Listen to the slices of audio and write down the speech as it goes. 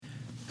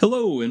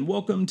Hello, and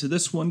welcome to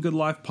this One Good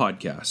Life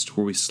podcast,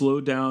 where we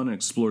slow down and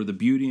explore the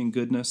beauty and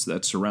goodness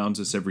that surrounds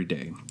us every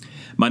day.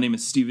 My name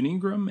is Stephen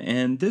Ingram,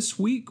 and this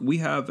week we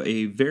have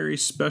a very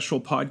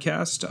special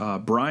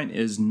podcast. Bryant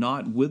is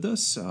not with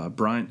us.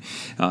 Bryant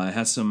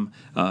has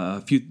a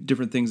few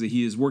different things that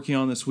he is working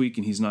on this week,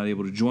 and he's not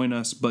able to join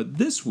us. But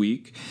this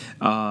week,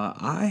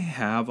 I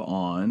have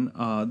on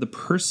the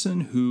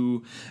person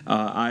who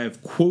I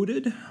have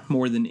quoted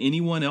more than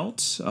anyone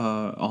else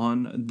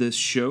on this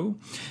show.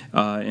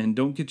 And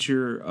don't get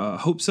your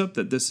hopes up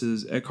that this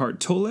is Eckhart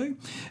Tolle.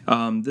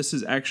 This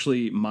is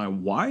actually my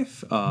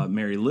wife,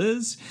 Mary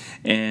Liz,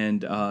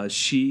 and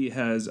she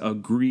has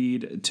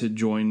agreed to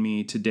join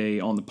me today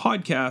on the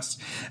podcast.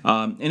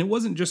 And it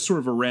wasn't just sort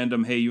of a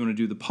random, hey, you want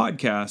to do the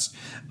podcast?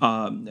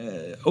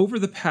 Over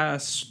the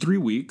past 3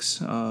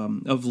 weeks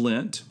of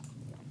Lent,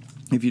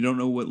 if you don't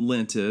know what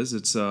Lent is,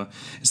 it's the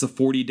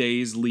 40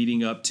 days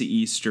leading up to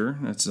Easter.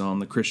 That's on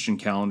the Christian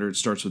calendar. It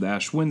starts with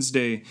Ash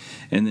Wednesday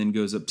and then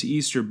goes up to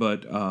Easter.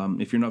 But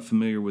if you're not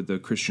familiar with the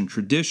Christian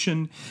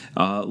tradition,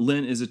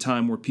 Lent is a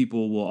time where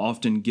people will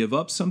often give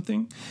up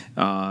something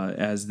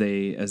as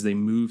they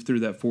move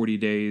through that 40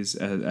 days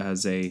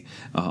as a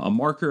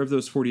marker of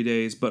those 40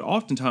 days. But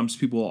oftentimes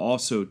people will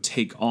also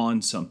take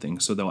on something,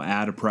 so they'll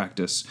add a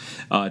practice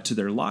to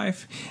their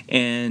life,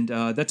 and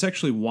that's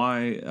actually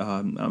why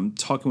I'm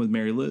talking with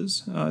Mary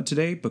Liz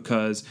today,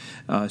 because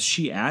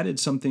she added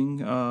something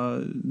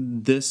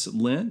this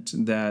Lent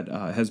that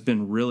has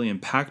been really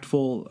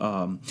impactful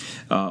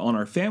on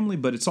our family,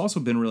 but it's also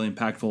been really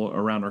impactful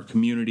around our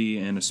community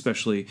and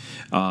especially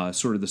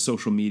sort of the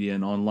social media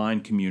and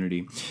online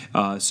community.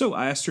 So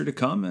I asked her to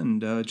come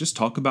and just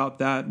talk about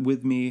that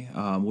with me.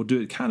 We'll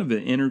do it kind of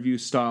an interview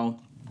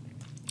style.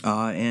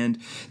 And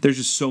there's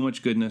just so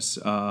much goodness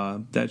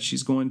that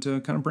she's going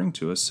to kind of bring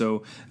to us.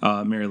 So,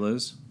 Mary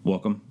Liz,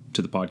 welcome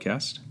to the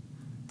podcast.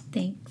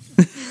 Thanks.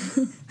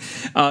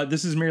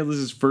 This is Mary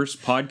Liz's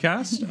first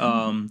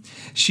podcast.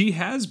 She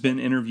has been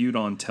interviewed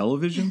on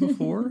television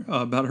before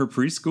about her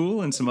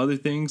preschool and some other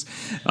things,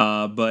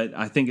 but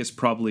I think it's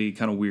probably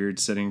kind of weird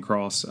sitting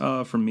across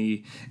from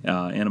me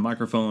and a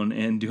microphone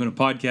and doing a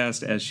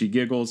podcast as she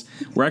giggles.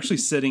 We're actually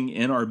sitting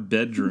in our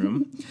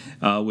bedroom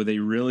with a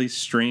really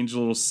strange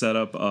little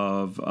setup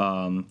of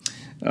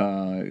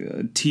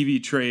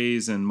TV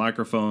trays and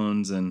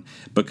microphones, and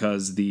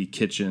because the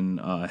kitchen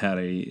had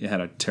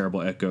a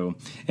terrible echo,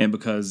 and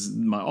because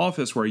my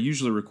office where I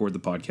usually record the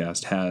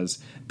podcast has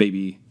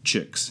baby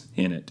chicks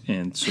in it,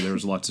 and so there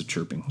was lots of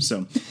chirping.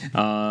 So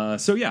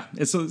yeah,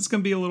 it's going to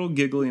be a little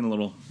giggly and a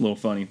little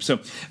funny. So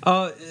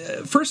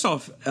first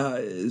off,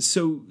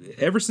 so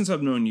ever since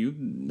I've known you,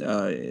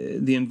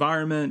 the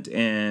environment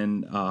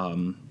and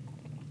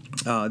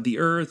the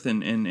earth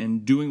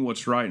and doing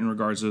what's right in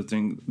regards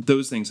to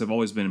those things have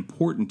always been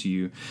important to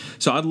you.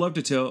 So I'd love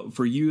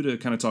for you to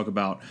kind of talk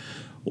about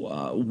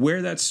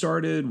where that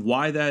started,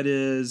 why that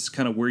is,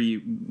 kind of where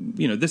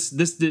this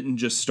didn't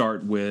just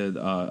start with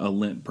a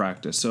Lent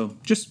practice. So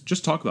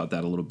just talk about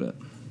that a little bit.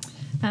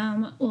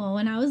 Well,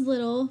 when I was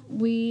little,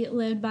 we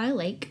lived by a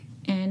lake.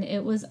 And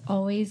it was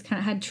always kind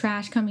of had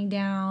trash coming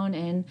down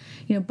and,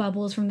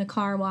 bubbles from the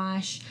car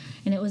wash.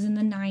 And it was in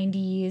the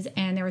 90s.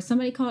 And there was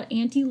somebody called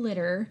Auntie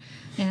Litter.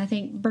 And I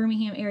think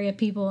Birmingham area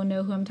people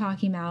know who I'm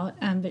talking about.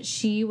 But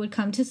she would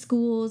come to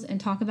schools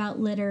and talk about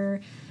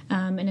litter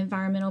and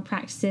environmental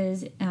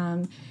practices.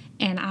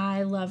 And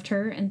I loved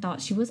her and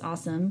thought she was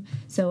awesome.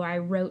 So I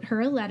wrote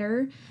her a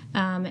letter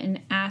and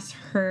asked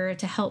her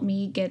to help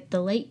me get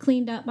the lake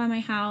cleaned up by my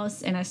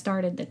house. And I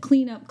started the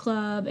cleanup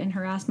club and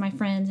harassed my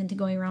friends into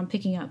going around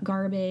picking up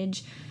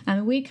garbage.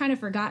 We'd kind of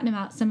forgotten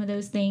about some of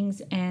those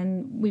things,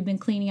 and we've been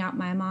cleaning out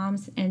my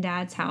mom's and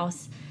dad's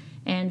house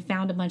and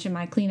found a bunch of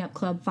my cleanup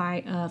club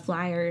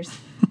flyers.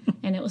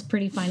 And it was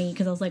pretty funny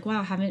because I was like, wow,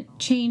 I haven't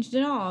changed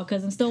at all,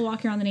 because I'm still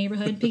walking around the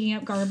neighborhood picking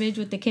up garbage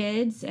with the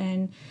kids.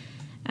 And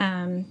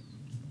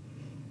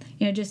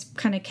just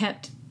kind of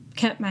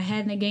kept my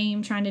head in the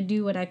game, trying to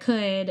do what I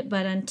could.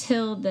 But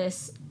until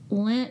this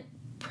Lent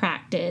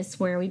practice,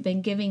 where we've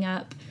been giving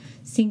up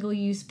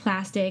single-use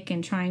plastic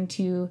and trying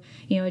to,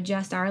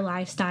 adjust our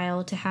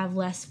lifestyle to have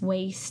less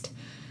waste,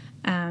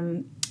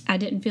 I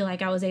didn't feel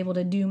like I was able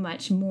to do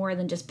much more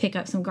than just pick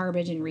up some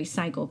garbage and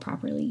recycle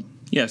properly.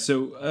 Yeah,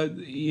 so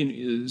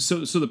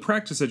so the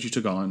practice that you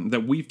took on,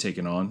 that we've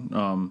taken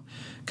on,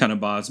 kind of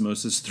by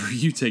osmosis through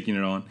you taking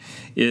it on,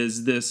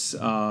 is this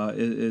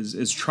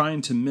is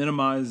trying to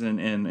minimize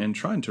and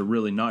trying to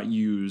really not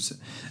use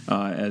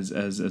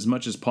as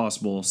much as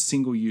possible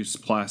single-use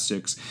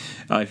plastics.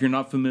 If you're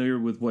not familiar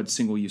with what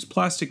single-use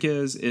plastic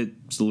is,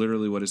 it's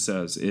literally what it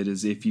says. It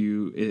is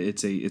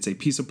it's a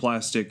piece of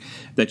plastic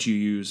that you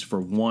use for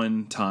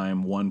one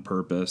time, one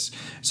purpose.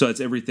 So it's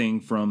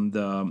everything from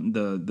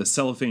the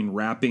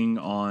cellophane wrapping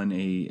on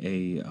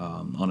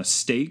a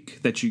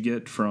steak that you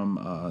get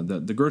from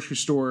the grocery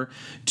store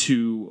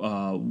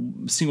to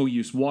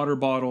single-use water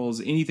bottles,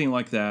 anything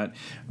like that.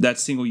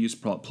 That's single-use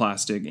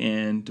plastic,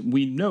 and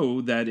we know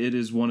that it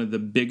is one of the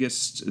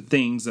biggest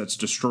things that's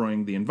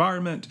destroying the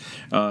environment,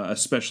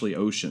 especially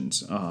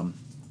oceans.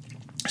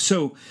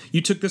 So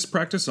you took this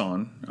practice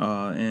on,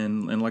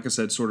 and like I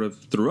said, sort of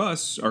through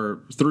us or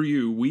through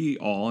you, we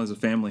all as a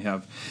family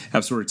have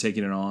sort of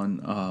taken it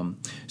on.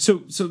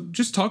 So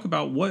just talk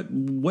about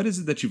what is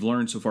it that you've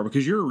learned so far,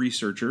 because you're a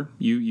researcher.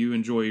 You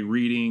enjoy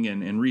reading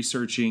and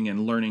researching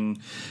and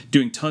learning,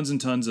 doing tons and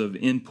tons of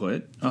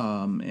input.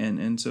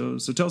 And so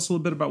tell us a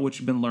little bit about what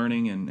you've been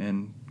learning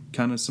and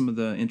kind of some of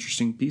the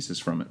interesting pieces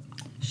from it.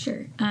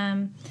 Sure.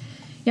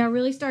 Yeah, I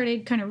really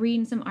started kind of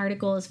reading some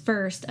articles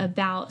first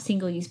about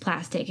single-use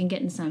plastic and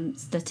getting some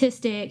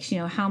statistics,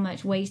 how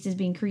much waste is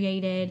being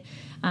created,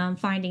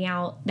 finding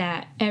out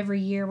that every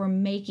year we're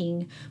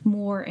making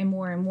more and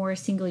more and more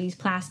single-use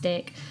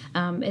plastic.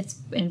 And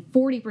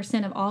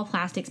 40% of all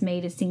plastics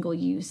made is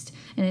single-use,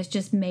 and it's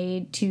just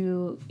made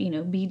to,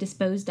 be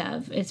disposed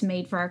of. It's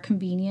made for our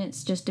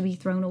convenience, just to be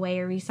thrown away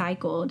or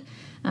recycled.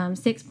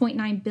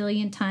 6.9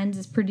 billion tons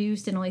is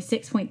produced, and only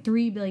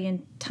 6.3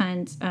 billion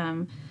tons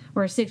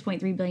or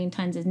 6.3 billion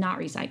tons is not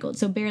recycled.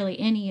 So barely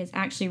any is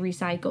actually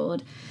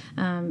recycled.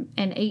 And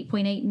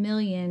 8.8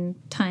 million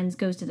tons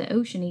goes to the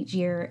ocean each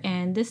year.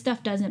 And this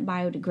stuff doesn't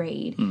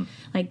biodegrade.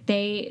 Like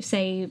they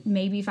say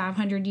maybe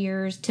 500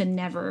 years to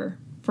never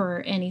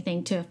for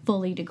anything to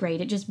fully degrade.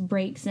 It just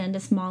breaks into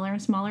smaller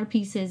and smaller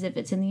pieces if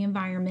it's in the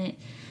environment.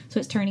 So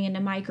it's turning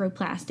into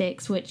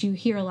microplastics, which you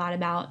hear a lot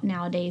about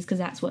nowadays because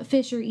that's what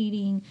fish are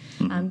eating,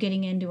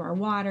 getting into our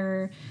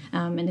water,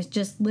 and it's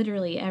just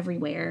literally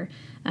everywhere.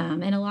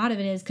 And a lot of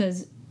it is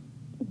because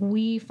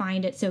we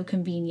find it so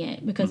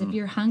convenient, because if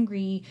you're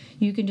hungry,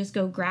 you can just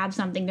go grab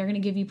something. They're going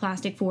to give you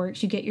plastic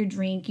forks. You get your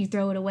drink, you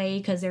throw it away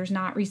because there's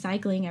not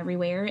recycling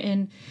everywhere.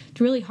 And it's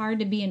really hard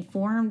to be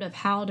informed of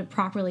how to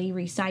properly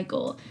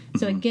recycle.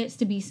 So it gets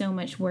to be so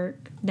much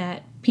work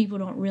that people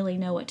don't really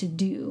know what to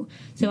do.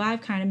 So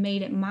I've kind of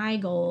made it my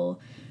goal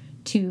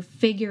to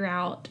figure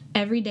out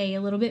every day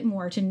a little bit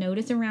more, to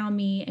notice around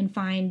me and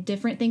find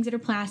different things that are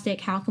plastic.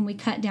 How can we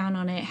cut down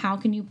on it? How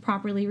can you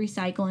properly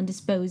recycle and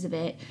dispose of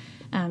it?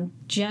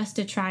 Just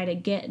to try to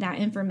get that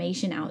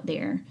information out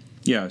there.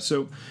 Yeah,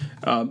 so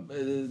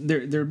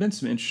there have been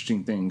some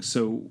interesting things.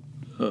 So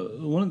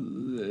let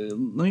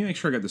me make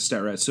sure I got the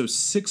stat right. So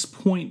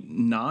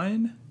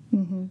 6.9?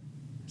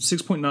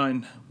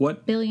 6.9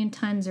 what? Billion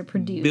tons are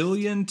produced.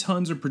 Billion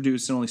tons are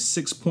produced, and only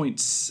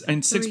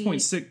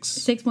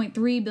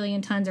 6.3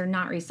 billion tons are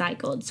not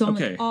recycled. So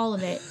almost all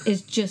of it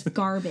is just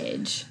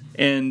garbage.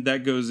 And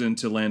that goes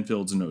into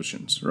landfills and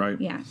oceans, right?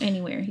 Yeah,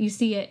 anywhere. You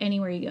see it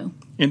anywhere you go.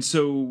 And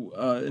so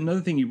another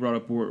thing you brought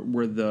up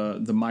were the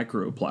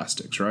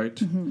microplastics, right?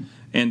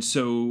 And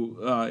so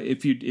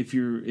if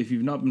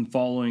you've not been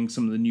following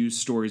some of the news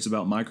stories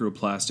about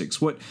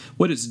microplastics, what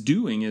it's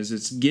doing is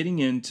it's getting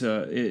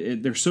into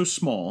they're so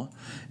small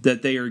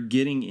that they are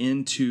getting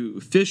into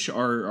fish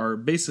are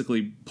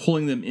basically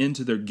pulling them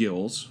into their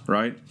gills,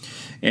 right?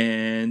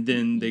 And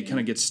then they kind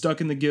of get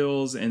stuck in the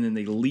gills, and then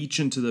they leach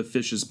into the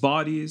fish's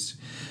bodies,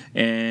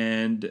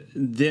 and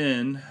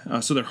then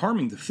so they're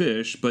harming the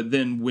fish. But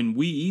then when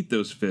we eat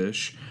those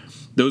fish,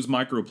 those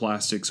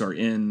microplastics are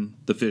in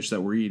the fish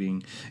that we're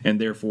eating, and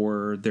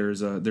therefore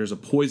there's a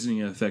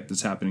poisoning effect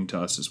that's happening to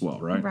us as well,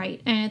 right?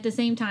 Right. And at the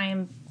same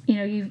time,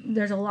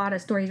 there's a lot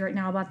of stories right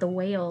now about the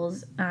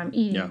whales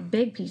eating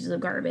big pieces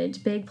of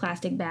garbage, big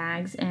plastic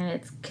bags, and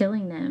it's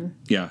killing them.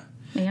 Yeah.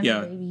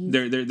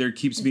 Babies. There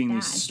keeps being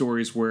these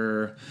stories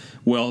where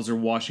whales are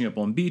washing up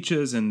on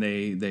beaches, and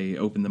they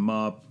open them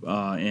up,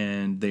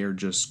 and they are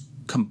just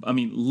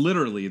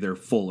literally they're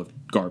full of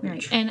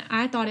garbage. Right. And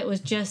I thought it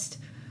was just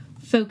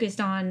focused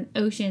on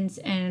oceans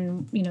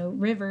and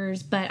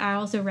rivers, but I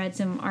also read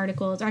some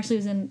articles. Actually, it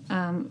was in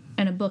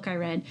a book I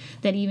read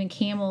that even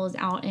camels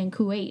out in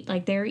Kuwait,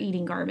 like they're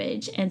eating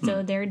garbage, and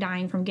so they're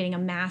dying from getting a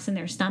mass in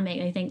their stomach.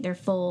 They think they're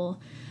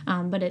full,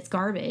 but it's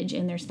garbage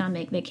in their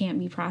stomach that can't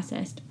be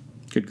processed.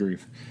 Good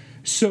grief.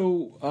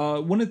 So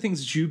one of the things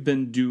that you've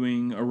been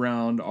doing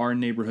around our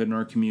neighborhood and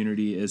our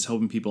community is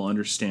helping people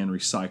understand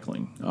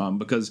recycling.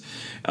 Because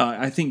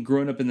I think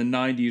growing up in the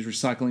 90s,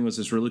 recycling was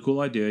this really cool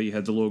idea. You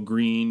had the little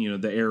green,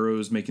 the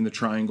arrows making the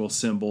triangle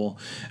symbol.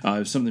 It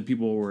was something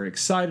people were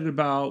excited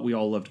about. We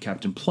all loved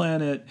Captain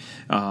Planet.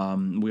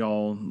 We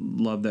all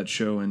loved that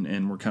show,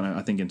 and we're kind of,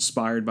 I think,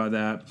 inspired by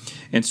that.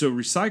 And so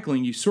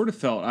recycling, you sort of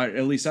felt,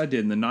 at least I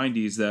did in the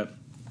 90s, that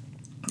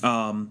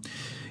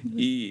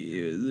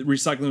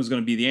recycling was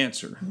going to be the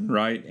answer,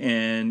 right?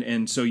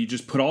 And so you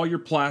just put all your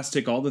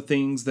plastic, all the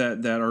things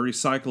that are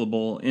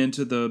recyclable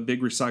into the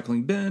big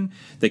recycling bin.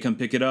 They come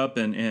pick it up,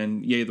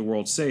 and yay, the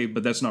world's saved.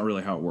 But that's not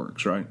really how it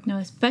works, right? No,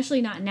 especially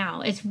not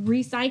now. It's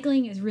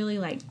recycling is really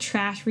like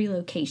trash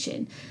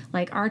relocation.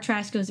 Like our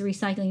trash goes to the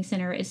recycling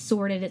center, it's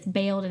sorted, it's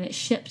baled, and it's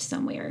shipped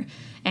somewhere.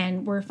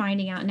 And we're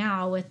finding out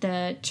now with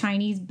the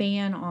Chinese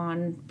ban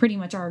on pretty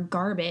much our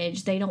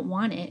garbage, they don't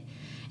want it.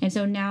 And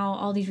so now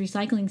all these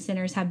recycling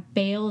centers have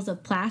bales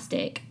of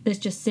plastic that's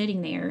just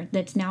sitting there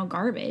that's now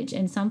garbage.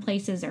 And some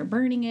places are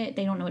burning it.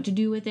 They don't know what to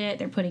do with it.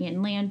 They're putting it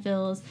in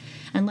landfills.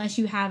 Unless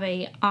you have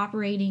a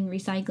operating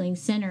recycling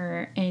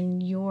center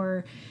in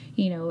your,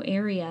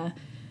 area,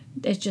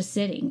 it's just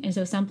sitting. And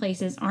so some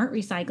places aren't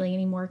recycling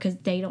anymore because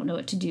they don't know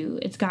what to do.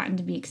 It's gotten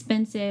to be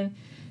expensive.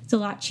 It's a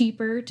lot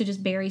cheaper to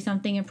just bury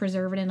something and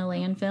preserve it in a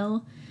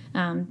landfill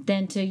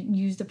than to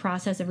use the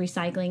process of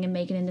recycling and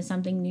make it into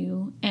something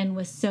new. And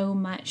with so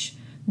much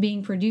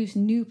being produced,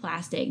 new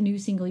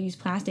single-use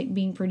plastic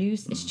being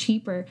produced is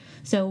cheaper.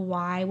 So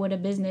why would a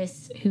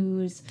business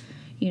who's,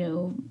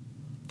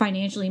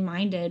 financially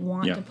minded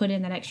want to put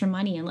in that extra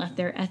money unless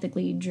they're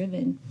ethically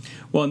driven?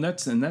 Well, and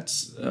that's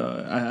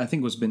I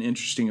think what's been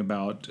interesting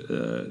about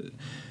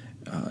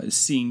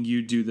seeing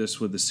you do this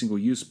with the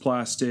single-use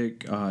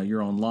plastic.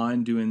 You're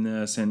online doing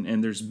this,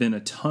 and there's been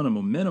a ton of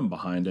momentum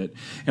behind it.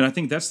 And I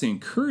think that's the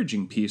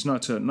encouraging piece.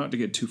 Not to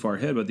get too far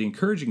ahead, but the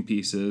encouraging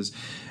piece is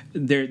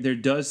there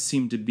does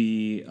seem to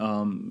be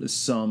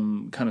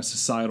some kind of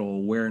societal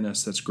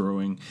awareness that's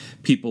growing.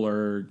 People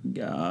are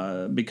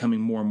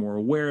becoming more and more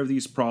aware of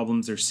these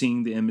problems. They're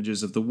seeing the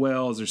images of the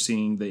wells. They're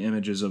seeing the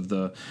images of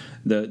the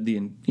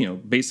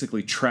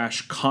basically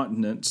trash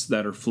continents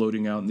that are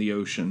floating out in the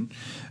ocean.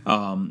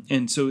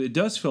 And so it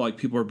does feel like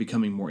people are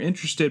becoming more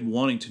interested,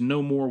 wanting to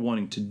know more,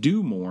 wanting to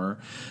do more,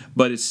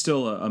 but it's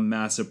still a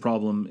massive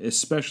problem,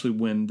 especially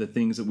when the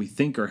things that we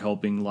think are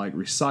helping, like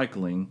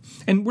recycling,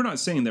 and we're not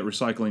saying that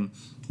recycling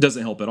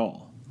doesn't help at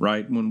all,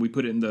 right? When we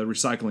put it in the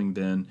recycling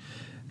bin,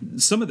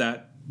 some of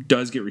that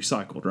does get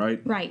recycled,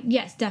 right? Right.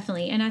 Yes,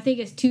 definitely. And I think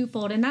it's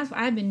twofold. And that's what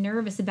I've been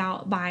nervous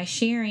about by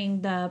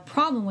sharing the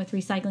problem with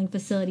recycling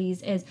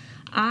facilities is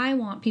I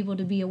want people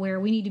to be aware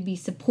we need to be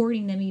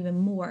supporting them even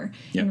more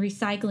and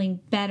recycling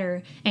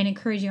better and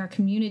encouraging our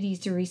communities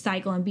to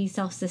recycle and be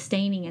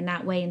self-sustaining in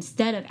that way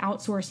instead of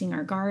outsourcing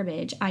our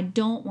garbage. I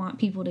don't want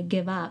people to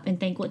give up and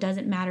think, well, it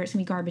doesn't matter, it's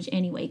going to be garbage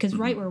anyway. Because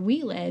right where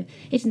we live,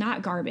 it's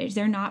not garbage.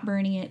 They're not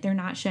burning it. They're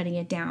not shutting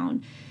it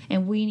down.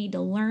 And we need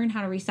to learn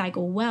how to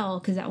recycle well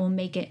because that will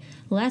make it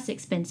less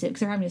expensive because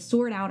they're having to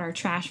sort out our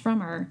trash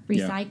from our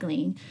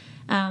recycling.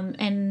 And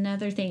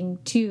another thing,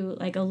 too,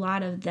 like a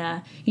lot of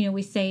the,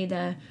 we say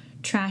the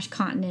trash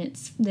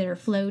continents that are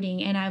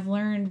floating. And I've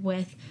learned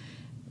with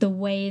the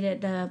way that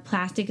the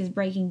plastic is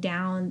breaking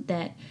down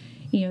that,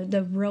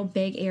 the real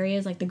big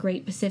areas like the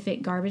Great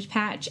Pacific Garbage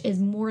Patch is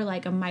more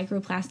like a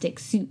microplastic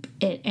soup.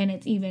 And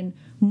it's even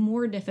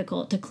more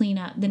difficult to clean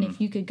up than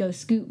if you could go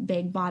scoop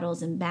big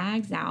bottles and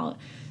bags out.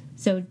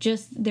 So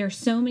just there's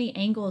so many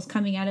angles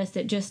coming at us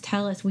that just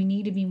tell us we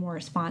need to be more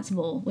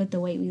responsible with the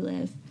way we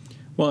live.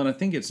 Well, and I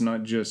think it's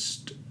not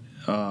just,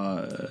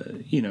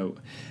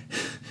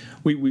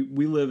 we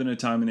live in a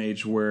time and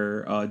age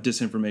where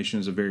disinformation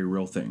is a very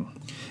real thing.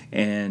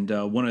 And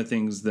one of the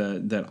things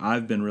that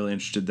I've been really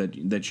interested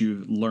that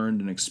you've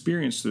learned and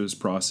experienced through this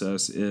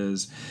process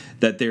is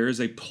that there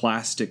is a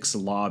plastics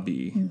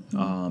lobby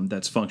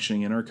that's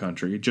functioning in our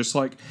country. Just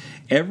like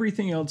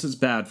everything else is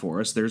bad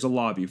for us, there's a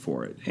lobby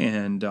for it.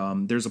 And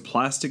there's a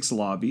plastics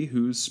lobby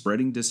who's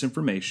spreading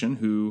disinformation,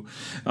 who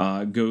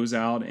goes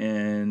out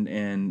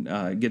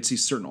and gets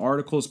these certain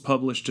articles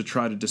published to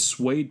try to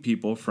dissuade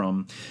people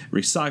from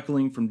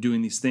recycling, from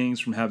doing these things,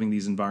 from having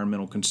these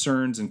environmental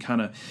concerns, and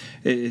kind of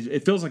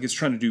it feels like it's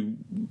trying to do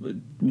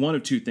one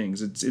of two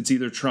things. It's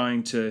either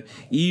trying to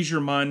ease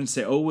your mind and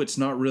say, oh, it's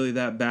not really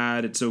that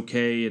bad, it's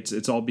okay,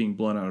 it's all being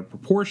blown out of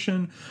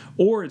proportion,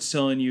 or it's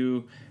telling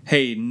you,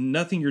 hey,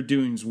 nothing you're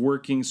doing is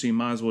working, so you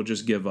might as well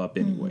just give up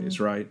anyways,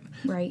 right?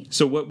 Right.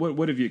 So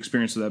what have you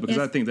experienced with that? Because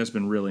I think that's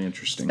been really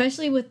interesting.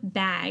 Especially with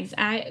bags.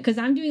 Because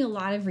I'm doing a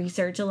lot of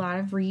research, a lot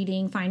of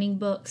reading, finding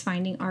books,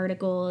 finding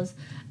articles,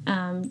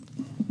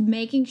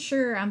 making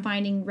sure I'm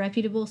finding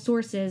reputable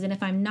sources. And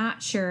if I'm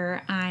not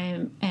sure,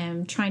 I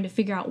am trying to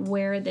figure out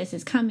where this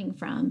is coming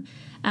from.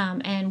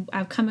 And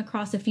I've come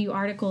across a few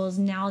articles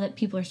now that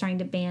people are starting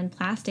to ban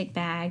plastic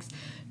bags,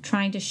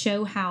 trying to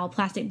show how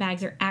plastic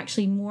bags are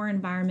actually more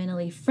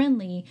environmentally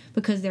friendly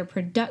because their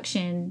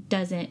production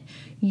doesn't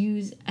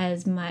use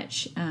as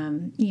much,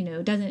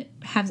 doesn't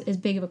have as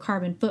big of a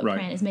carbon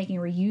footprint as making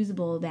a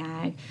reusable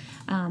bag.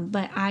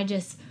 But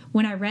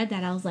when I read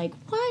that, I was like,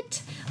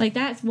 what? Like,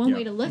 that's one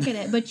way to look at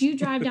it. But you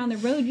drive down the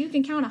road, you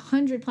can count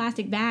 100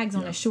 plastic bags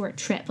on a short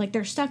trip. Like,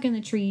 they're stuck in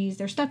the trees,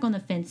 they're stuck on the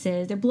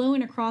fences, they're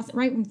blowing across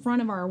right in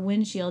front of our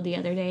windshield the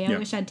other day. I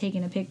wish I'd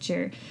taken a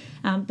picture.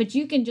 But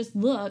you can just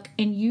look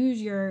and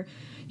use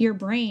your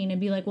brain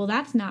and be like, well,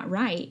 that's not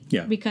right.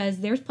 Because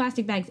there's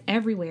plastic bags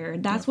everywhere.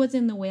 That's what's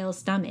in the whales'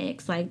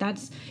 stomachs. Like,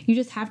 you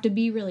just have to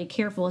be really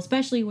careful,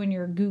 especially when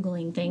you're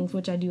Googling things,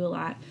 which I do a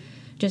lot,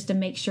 just to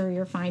make sure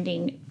you're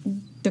finding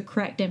the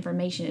correct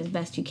information as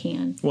best you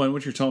can. Well, and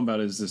what you're talking about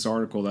is this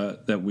article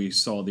that we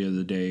saw the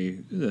other day.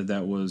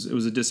 It was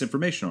a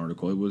disinformation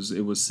article.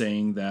 It was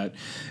saying that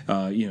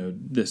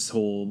this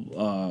whole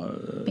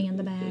ban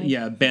the bags.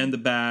 Yeah, ban the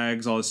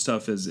bags. All this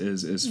stuff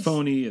is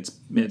phony.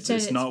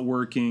 It's not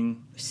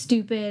working.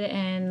 Stupid,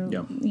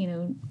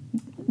 and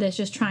that's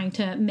just trying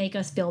to make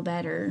us feel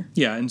better.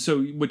 Yeah, and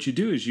so what you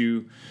do is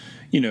you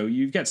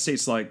you've got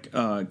states like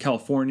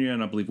California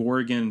and I believe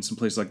Oregon and some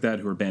places like that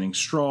who are banning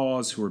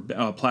straws, who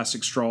are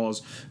plastic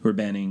straws, who are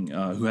banning,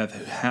 who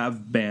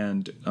have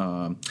banned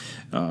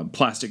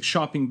plastic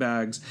shopping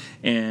bags,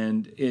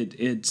 and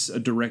it's a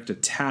direct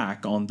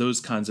attack on those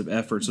kinds of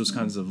efforts, those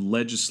kinds of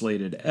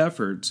legislated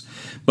efforts.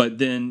 But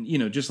then,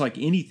 just like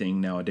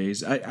anything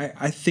nowadays,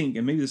 I think,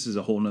 and maybe this is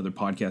a whole nother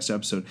podcast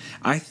episode,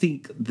 I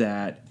think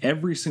that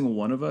every single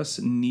one of us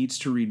needs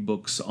to read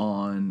books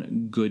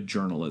on good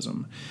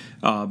journalism,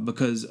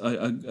 because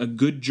a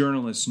good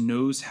journalist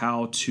knows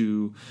how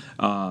to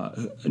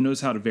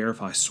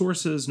verify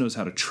sources, knows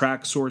how to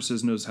track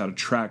sources, knows how to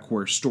track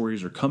where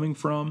stories are coming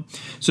from,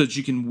 so that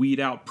you can weed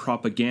out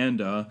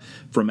propaganda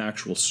from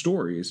actual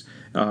stories.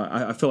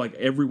 I feel like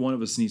every one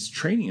of us needs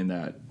training in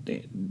that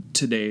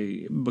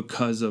today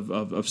because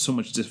of so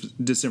much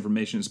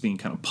disinformation is being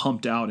kind of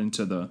pumped out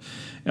into the,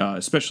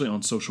 especially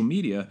on social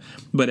media.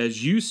 But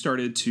as you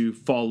started to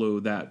follow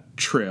that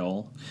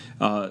trail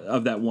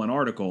of that one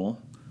article,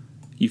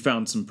 you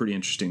found some pretty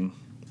interesting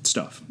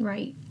stuff.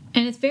 Right.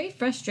 And it's very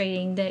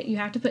frustrating that you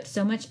have to put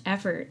so much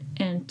effort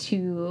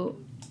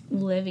into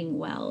living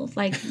well.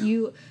 Like,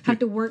 you have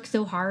to work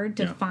so hard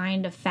to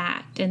find a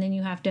fact, and then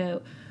you have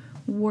to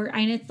work.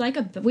 And it's like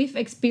we've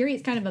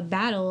experienced kind of a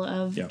battle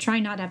of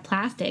trying not to have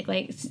plastic,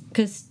 like,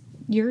 because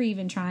you're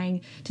even trying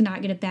to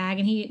not get a bag,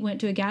 and he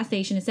went to a gas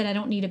station and said, I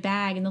don't need a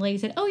bag, and the lady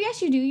said, oh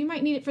yes you do, you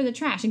might need it for the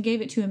trash, and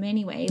gave it to him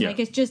anyway. Like,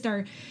 it's just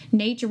our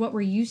nature, what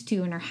we're used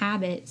to, and our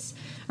habits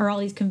are all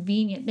these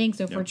convenient things.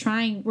 So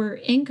if we're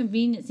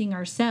inconveniencing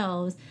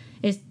ourselves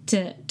is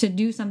to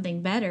do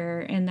something better,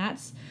 and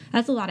that's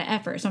a lot of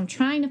effort. So I'm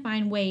trying to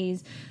find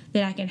ways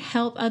that I can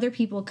help other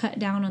people cut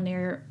down on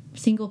their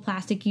single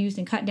plastic use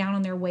and cut down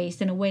on their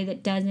waste in a way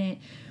that doesn't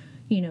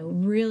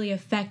really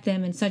affect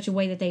them in such a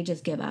way that they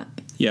just give up.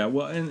 Yeah,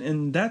 well,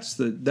 and that's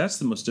the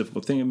most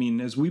difficult thing. I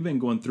mean, as we've been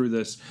going through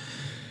this,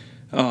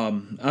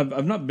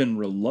 I've not been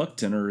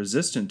reluctant or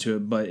resistant to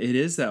it, but it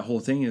is that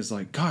whole thing is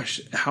like, gosh,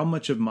 how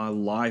much of my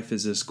life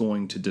is this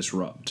going to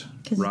disrupt?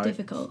 Because it's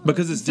difficult.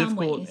 Because it's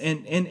difficult,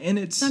 and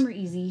it's... Some are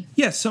easy.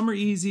 Yeah, some are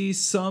easy,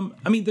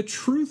 I mean, the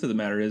truth of the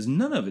matter is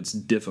none of it's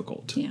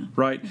difficult,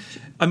 right?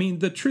 I mean,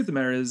 the truth of the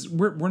matter is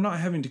we're not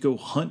having to go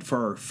hunt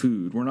for our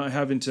food. We're not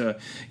having to,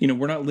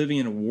 we're not living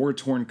in a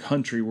war-torn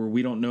country where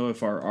we don't know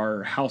if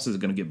our house is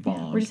going to get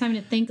bombed. We're just having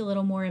to think a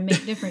little more and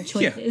make different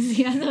choices.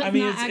 So I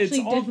mean, it's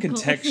all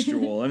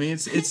contextual. I mean,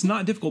 it's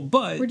not difficult,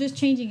 but... We're just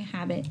changing a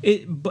habit.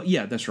 But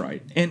yeah, that's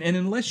right. And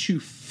unless you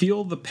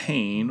feel the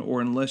pain,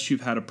 or unless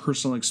you've had a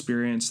personal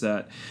experience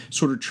that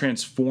sort of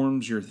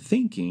transforms your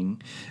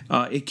thinking,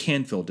 it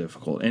can feel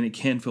difficult, and it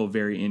can feel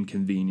very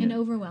inconvenient.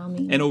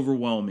 And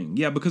overwhelming.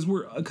 Yeah,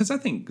 because I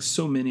think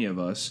so many of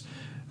us...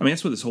 I mean,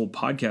 that's what this whole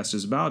podcast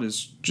is about,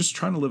 is just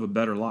trying to live a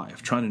better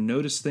life, trying to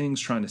notice things,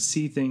 trying to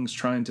see things,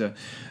 trying to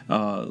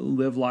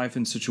live life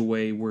in such a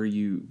way where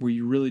you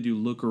really do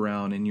look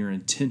around and you're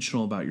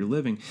intentional about your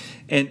living.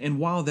 And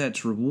while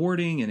that's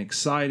rewarding and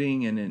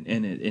exciting and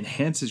it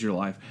enhances your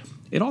life,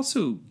 it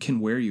also can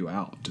wear you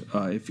out.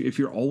 If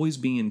you're always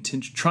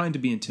trying to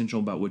be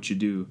intentional about what you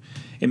do,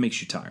 it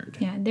makes you tired.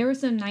 Yeah, there were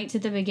some nights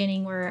at the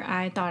beginning where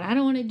I thought, I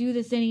don't want to do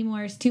this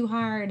anymore. It's too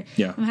hard.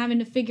 Yeah. I'm having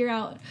to figure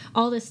out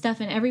all this stuff,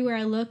 and everywhere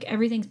I look,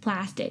 everything's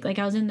plastic. Like,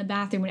 I was in the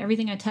bathroom and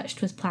everything I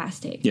touched was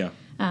plastic. Yeah.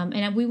 And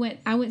I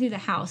went through the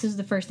house. This is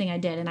the first thing I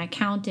did, and I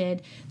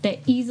counted the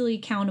easily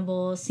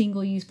countable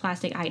single-use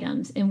plastic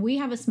items. And we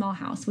have a small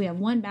house. We have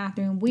one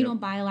bathroom. We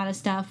don't buy a lot of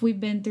stuff. We've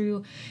been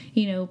through,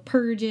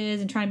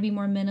 purges and trying to be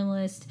more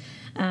minimalist.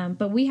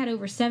 But we had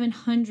over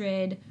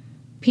 700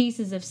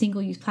 pieces of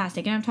single-use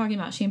plastic. And I'm talking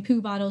about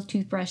shampoo bottles,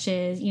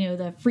 toothbrushes,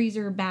 the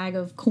freezer bag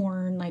of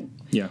corn, like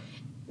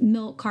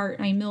milk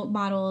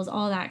bottles,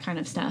 all that kind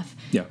of stuff.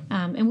 Yeah.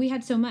 And we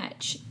had so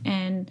much.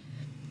 And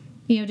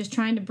just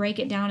trying to break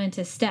it down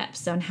into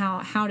steps on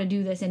how to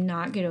do this and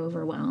not get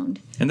overwhelmed.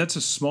 And that's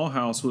a small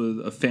house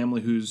with a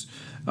family who's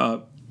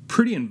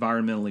pretty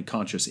environmentally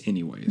conscious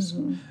anyways.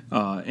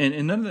 Mm-hmm.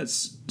 And none of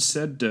that's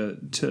said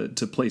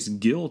to place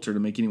guilt or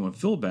to make anyone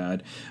feel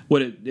bad.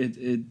 What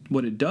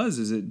it does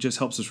is it just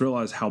helps us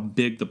realize how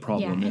big the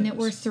problem is. And that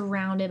we're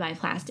surrounded by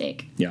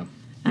plastic. Yeah.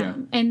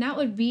 And that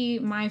would be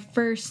my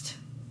first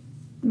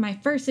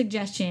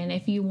suggestion,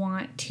 if you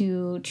want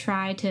to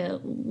try to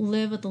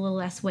live with a little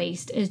less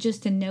waste, is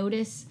just to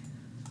notice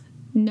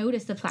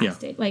the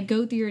plastic. Like,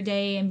 go through your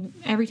day, and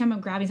every time I'm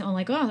grabbing something, I'm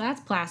like, oh,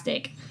 that's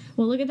plastic.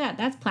 Well, look at that.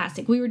 That's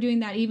plastic. We were doing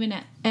that even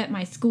at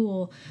my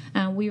school.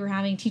 We were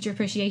having Teacher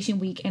Appreciation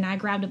Week, and I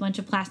grabbed a bunch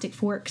of plastic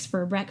forks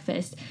for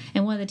breakfast.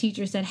 And one of the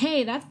teachers said,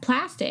 hey, that's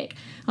plastic.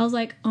 I was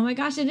like, oh my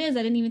gosh, it is.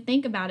 I didn't even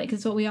think about it, because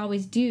it's what we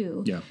always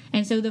do. Yeah.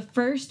 And so the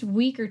first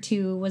week or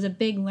two was a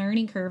big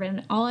learning curve.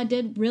 And all I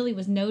did really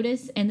was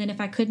notice. And then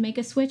if I could make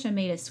a switch, I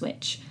made a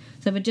switch.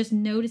 So but just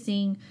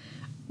noticing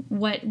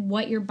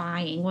what you're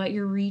buying, what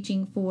you're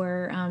reaching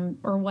for,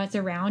 or what's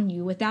around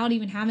you without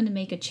even having to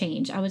make a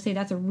change. I would say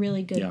that's a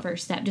really good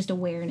first step, just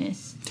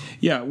awareness.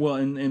 Yeah, well,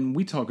 and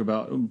we talk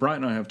about,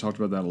 Brian and I have talked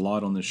about that a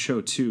lot on this show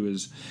too,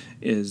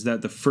 is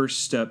that the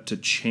first step to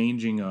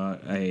changing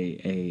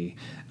a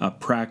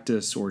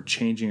practice or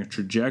changing a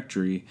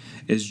trajectory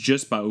is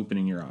just by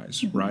opening your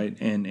eyes, right?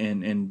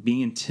 And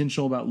being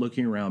intentional about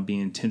looking around, being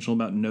intentional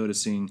about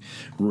noticing,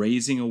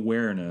 raising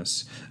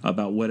awareness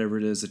about whatever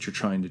it is that you're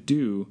trying to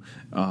do.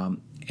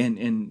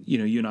 And you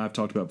know, you and I have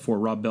talked about before.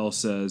 Rob Bell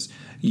says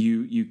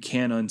you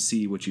can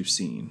unsee what you've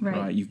seen,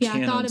 right? You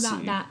I thought unsee.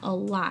 about that a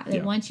lot.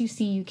 That once you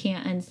see, you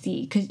can't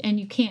unsee, and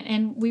you can't.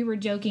 And we were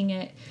joking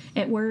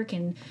at work,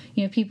 and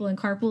you know, people in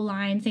carpool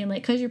lines saying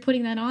like, "Because you're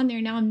putting that on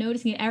there, now I'm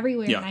noticing it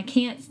everywhere, and I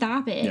can't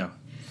stop it." Yeah.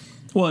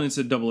 Well, and it's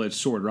a double-edged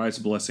sword, right? It's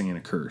a blessing and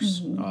a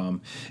curse.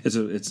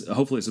 It's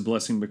hopefully it's a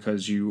blessing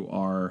because you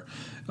are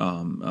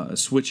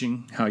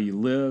switching how you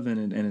live,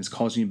 and it's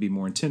causing you to be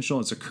more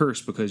intentional. It's a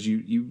curse because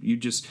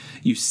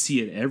you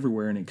see it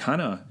everywhere, and it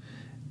kind of,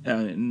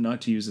 not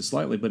to use this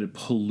lightly, but it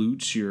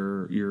pollutes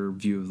your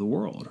view of the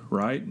world,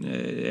 right?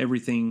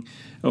 Everything.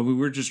 We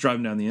were just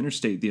driving down the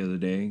interstate the other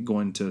day,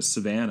 going to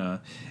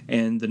Savannah,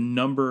 and the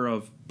number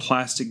of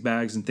plastic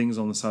bags and things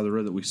on the side of the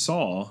road that we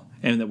saw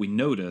and that we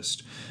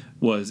noticed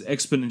was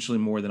exponentially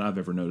more than I've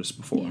ever noticed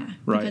before,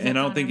 right? And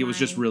I don't think it was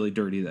just really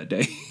dirty that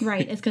day.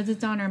 Right, it's because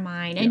it's on our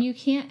mind. And you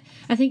can't,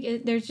 I think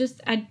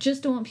I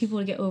just don't want people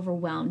to get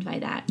overwhelmed by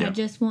that. I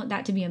just want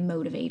that to be a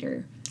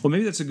motivator. Well,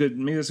 maybe that's a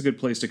good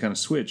place to kind of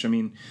switch. I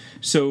mean,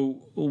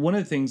 so one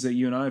of the things that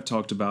you and I have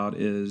talked about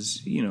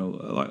is, you know,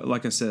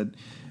 like I said,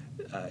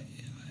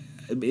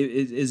 it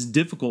is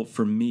difficult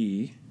for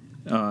me,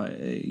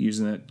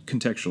 using that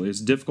contextually,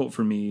 it's difficult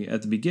for me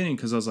at the beginning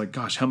because I was like,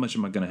 gosh, how much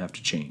am I going to have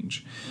to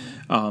change?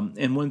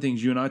 And one of the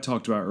things you and I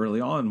talked about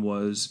early on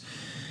was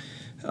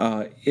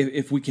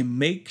if we can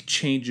make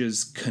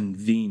changes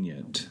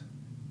convenient,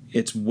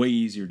 it's way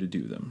easier to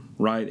do them,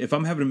 right? If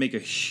I'm having to make a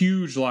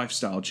huge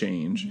lifestyle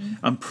change,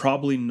 I'm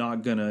probably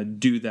not going to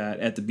do that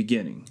at the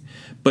beginning.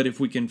 But if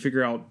we can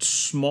figure out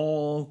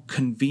small,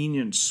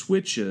 convenient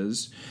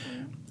switches,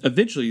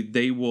 eventually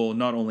they will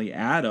not only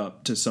add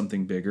up to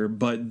something bigger,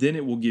 but then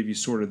it will give you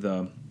sort of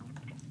the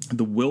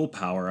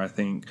willpower, I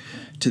think,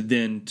 to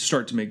then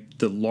start to make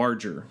the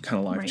larger kind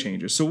of life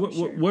changes. So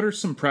what are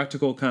some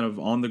practical kind of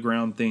on the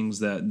ground things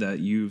that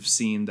you've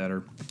seen that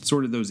are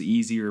sort of those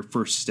easier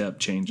first step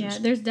changes? Yeah,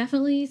 there's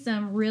definitely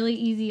some really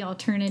easy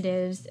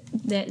alternatives,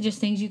 that just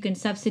things you can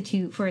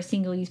substitute for a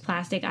single-use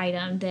plastic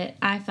item that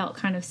I felt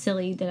kind of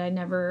silly that I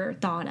never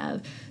thought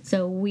of.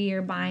 So we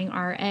are buying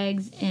our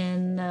eggs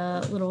in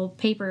the little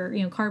paper,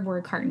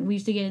 cardboard carton. We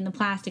used to get in the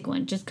plastic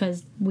one just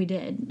because we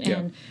did.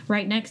 And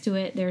right next to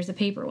it, there's a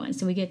paper one.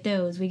 So we get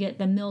those. We get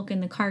the milk in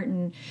the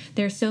carton.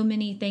 There's so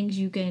many things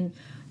you can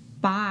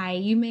buy.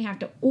 You may have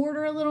to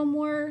order a little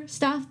more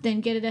stuff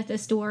than get it at the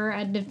store.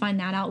 I did find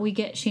that out. We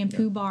get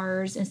shampoo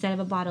bars instead of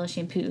a bottle of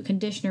shampoo,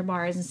 conditioner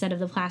bars instead of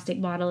the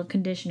plastic bottle of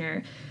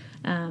conditioner.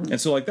 And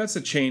so, that's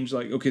a change.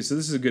 Okay, so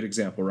this is a good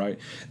example, right?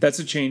 That's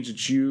a change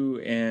that you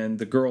and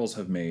the girls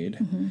have made,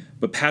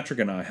 but Patrick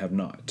and I have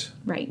not.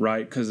 Right.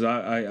 Right? Because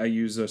I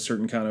use a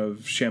certain kind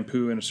of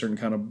shampoo and a certain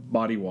kind of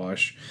body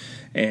wash,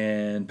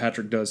 and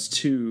Patrick does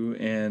too.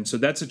 And so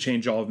that's a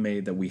change y'all have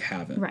made that we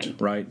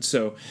haven't. Right?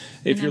 So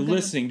if you're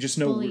listening, just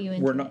know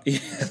we're not.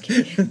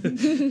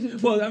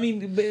 Well, I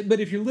mean, but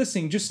if you're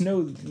listening, just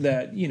know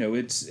that,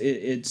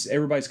 it's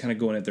everybody's kind of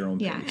going at their own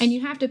pace. Yeah, and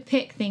you have to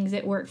pick things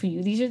that work for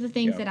you. These are the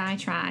things that I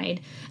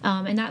tried,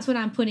 and that's what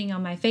I'm putting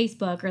on my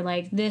Facebook, or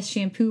like, this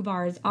shampoo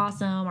bar is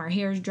awesome, our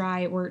hair's dry,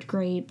 it worked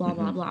great, blah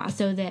blah blah,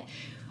 so that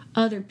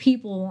other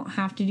people won't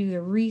have to do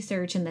the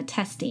research and the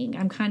testing.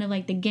 I'm kind of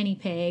like the guinea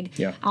pig.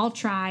 I'll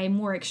try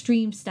more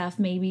extreme stuff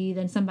maybe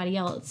than somebody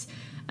else,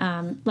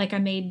 like I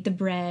made the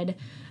bread,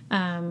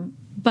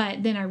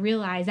 but then I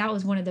realized that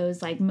was one of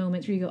those like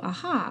moments where you go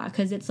aha,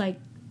 because it's like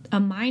a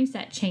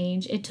mindset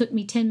change. It took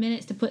me 10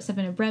 minutes to put stuff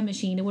in a bread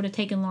machine. It would have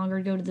taken longer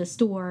to go to the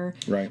store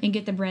and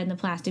get the bread in the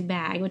plastic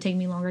bag. It would take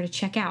me longer to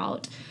check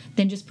out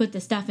than just put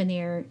the stuff in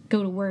there,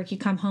 go to work, you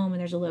come home,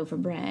 and there's a loaf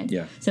of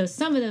bread. So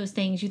some of those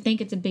things, you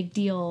think it's a big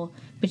deal,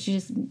 but you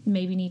just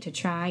maybe need to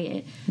try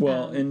it.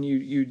 Well, and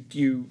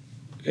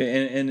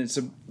and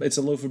it's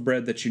a loaf of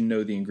bread that you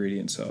know the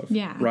ingredients of.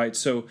 Right.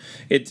 So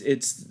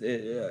it's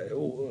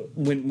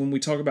when we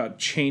talk about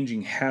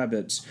changing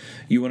habits,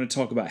 you want to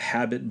talk about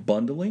habit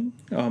bundling.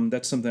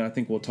 That's something I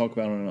think we'll talk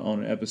about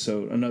on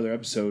another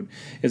episode.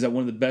 Is that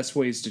one of the best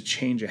ways to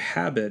change a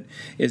habit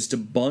is to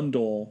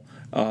bundle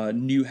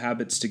new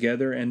habits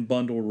together and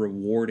bundle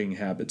rewarding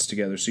habits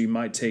together. So you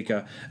might take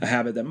a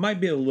habit that might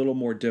be a little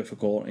more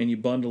difficult and you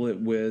bundle it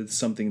with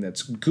something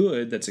that's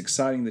good, that's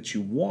exciting, that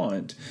you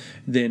want,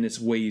 then it's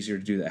way easier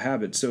to do that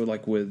habit. So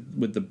like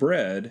with the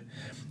bread,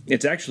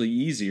 it's actually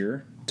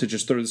easier to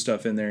just throw the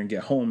stuff in there and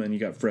get home and you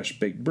got fresh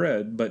baked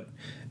bread. But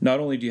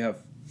not only do you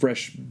have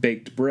fresh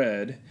baked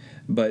bread,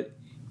 but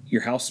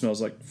your house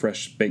smells like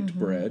fresh baked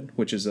bread,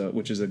 which is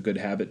a good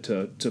habit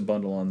to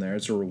bundle on there.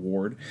 It's a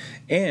reward,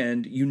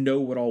 and you know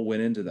what all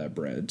went into that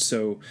bread,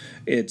 so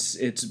it's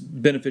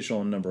beneficial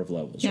on a number of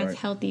levels. Yeah, right? it's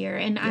healthier.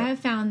 And I have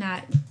found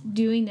that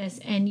doing this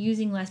and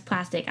using less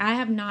plastic, I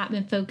have not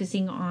been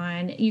focusing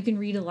on. You can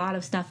read a lot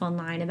of stuff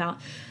online about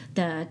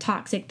the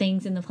toxic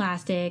things in the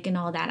plastic and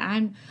all that.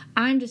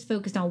 I'm just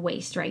focused on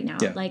waste right now.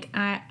 Yeah. Like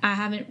I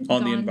haven't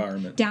On the gone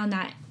environment. down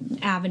that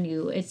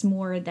avenue. It's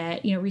more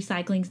that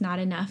recycling's not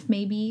enough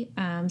maybe.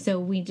 So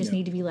we just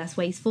need to be less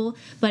wasteful.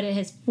 But it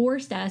has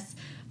forced us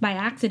by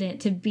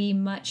accident to be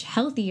much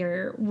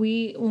healthier.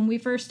 When we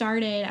first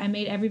started, I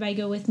made everybody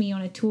go with me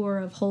on a tour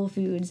of Whole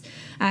Foods.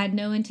 I had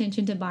no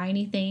intention to buy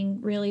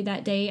anything really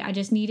that day. I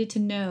just needed to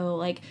know,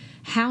 like,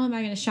 how am I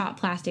going to shop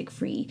plastic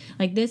free?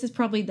 Like, this is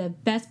probably the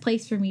best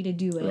place for me to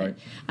do it.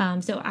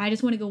 Right. So I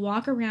just want to go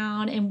walk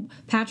around, and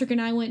Patrick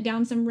and I went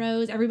down some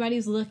rows.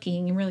 Everybody's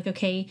looking, and we're like,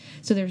 okay,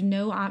 so there's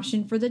no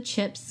option for the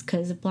chips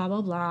because blah,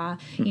 blah, blah,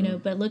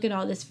 but look at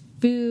all this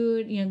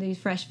food, these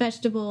fresh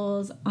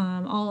vegetables,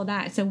 all of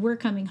that. So we're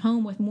coming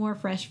home with more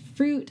fresh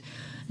fruit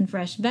and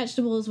fresh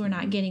vegetables. We're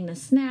not getting the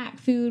snack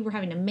food. We're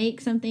having to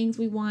make some things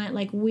we want.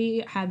 Like,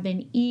 we have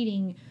been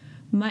eating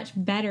much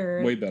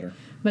better. Way better.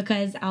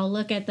 Because I'll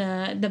look at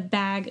the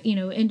bag,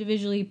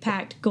 individually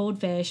packed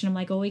goldfish, and I'm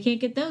like, oh, we can't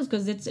get those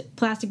because it's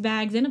plastic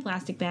bags in a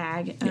plastic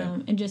bag.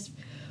 And just,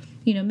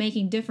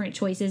 making different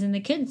choices. And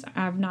the kids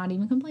have not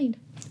even complained.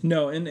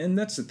 No, and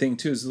that's the thing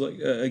too, is like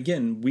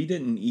again, we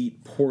didn't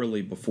eat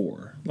poorly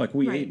before. Like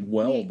we ate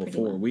well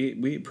before. We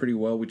ate pretty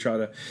well. We try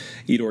to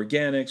eat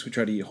organics. We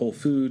try to eat whole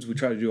foods. We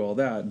try to do all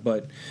that.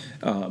 But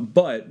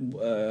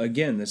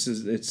again,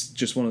 it's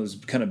just one of those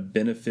kind of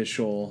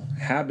beneficial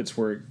habits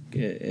where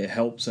it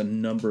helps a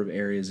number of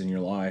areas in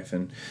your life.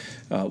 And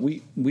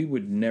we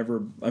would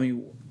never. I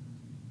mean,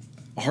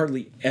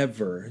 hardly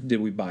ever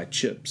did we buy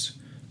chips,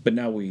 but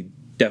now we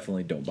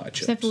definitely don't buy chips.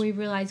 Except for we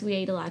realized we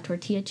ate a lot of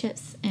tortilla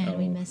chips and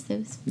we miss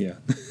those. Yeah.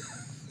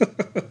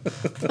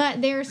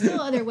 But there are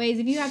still other ways.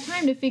 If you have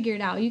time to figure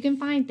it out, you can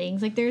find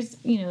things. Like there's,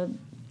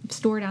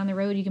 store down the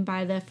road, you can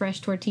buy the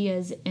fresh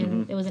tortillas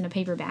and it was in a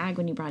paper bag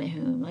when you brought it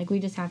home. Like we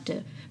just have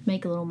to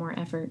make a little more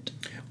effort.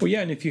 Well,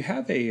 yeah, and if you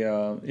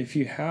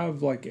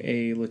have like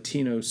a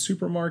Latino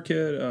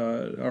supermarket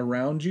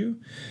around you,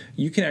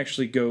 you can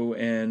actually go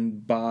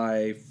and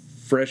buy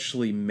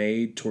freshly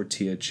made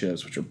tortilla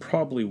chips, which are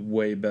probably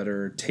way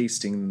better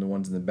tasting than the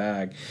ones in the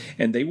bag,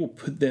 and they will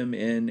put them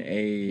in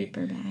a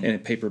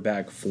paper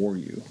bag for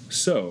you.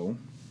 So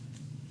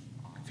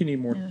if you need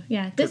more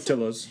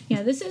tortillas.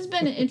 This has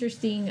been an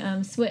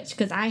interesting switch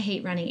because I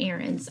hate running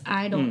errands.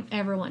 I don't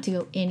ever want to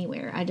go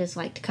anywhere. I just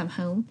like to come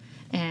home,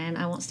 and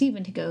I want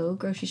Steven to go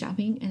grocery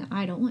shopping, and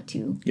I don't want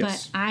to.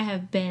 Yes. But I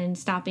have been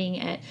stopping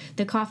at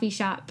the coffee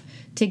shop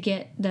to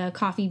get the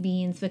coffee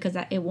beans because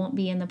it won't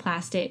be in the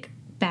plastic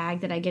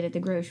bag that I get at the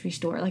grocery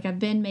store. Like I've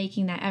been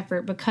making that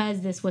effort because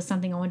this was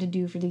something I wanted to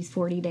do for these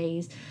 40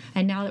 days.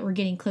 And now that we're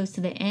getting close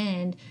to the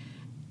end,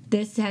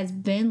 this has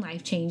been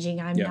life-changing.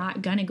 I'm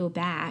not going to go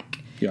back.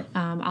 Yeah.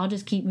 I'll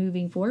just keep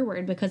moving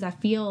forward because I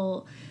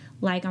feel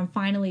like I'm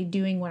finally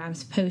doing what I'm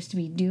supposed to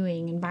be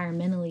doing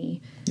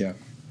environmentally. Yeah.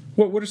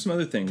 What are some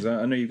other things?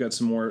 I know you've got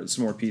some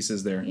more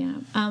pieces there. Yeah.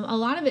 A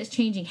lot of it's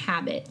changing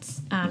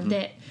habits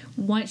that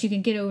once you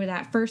can get over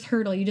that first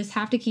hurdle, you just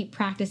have to keep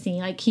practicing,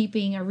 like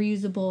keeping a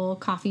reusable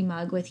coffee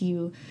mug with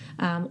you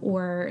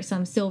or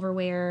some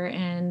silverware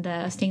and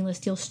a stainless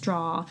steel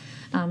straw,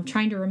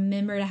 trying to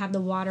remember to have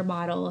the water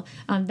bottle.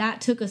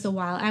 That took us a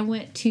while. I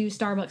went to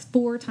Starbucks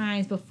 4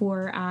 times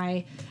before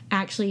I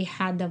actually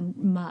had the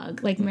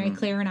mug. Like Mary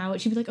Claire and I,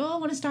 she'd be like, oh, I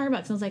want a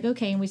Starbucks. And I was like,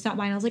 okay. And we stopped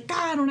by and I was like,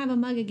 God, I don't have a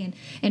mug again.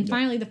 And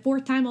finally the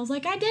 4th time I was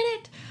like, I did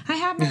it. I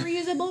have my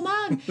reusable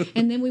mug.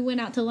 And then we went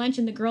out to lunch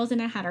and the girls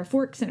and I had our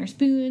forks and our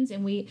spoons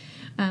and we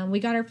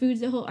got our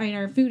food at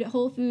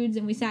Whole Foods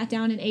and we sat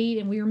down and ate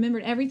and we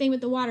remembered everything with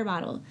the water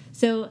bottle.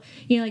 So,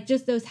 like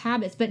just those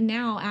habits. But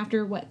now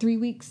after 3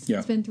 weeks? Yeah.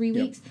 It's been 3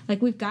 weeks.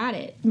 Like we've got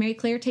it. Mary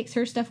Claire takes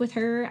her stuff with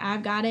her.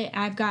 I've got it.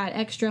 I've got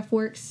extra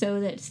forks so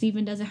that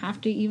Steven doesn't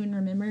have to even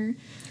remember.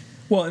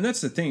 Well, and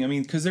that's the thing. I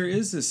mean, because there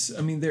is this.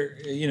 I mean,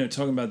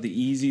 talking about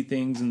the easy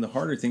things and the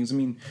harder things. I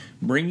mean,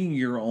 bringing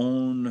your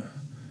own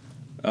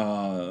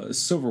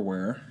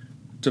silverware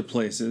to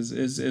places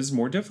is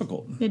more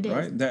difficult. It is.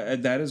 Right?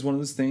 That is one of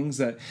those things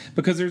that,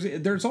 because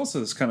there's also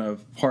this kind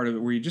of part of it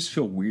where you just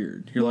feel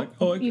weird. You're like,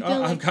 oh,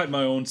 I've got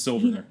my own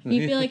silver.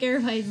 You feel like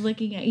everybody's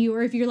looking at you,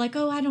 or if you're like,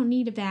 oh, I don't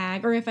need a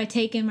bag, or if I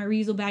take in my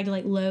reusable bag to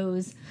like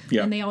Lowe's,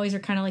 and they always are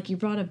kind of like, you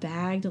brought a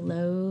bag to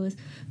Lowe's,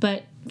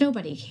 but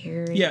nobody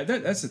cares. Yeah,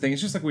 that's the thing.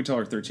 It's just like we tell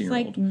our 13-year-old.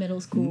 It's like middle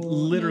school.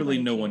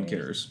 Literally, no one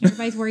cares.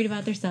 Everybody's worried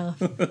about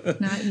themselves,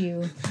 not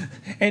you.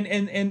 And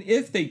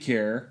if they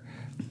care.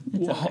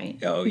 It's all right.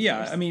 Oh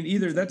yeah, I mean,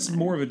 either that's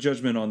more of a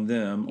judgment on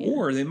them,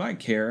 or they might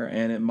care,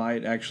 and it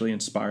might actually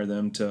inspire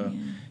them to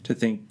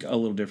think a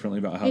little differently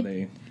about how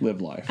they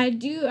live life. I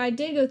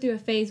did go through a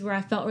phase where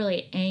I felt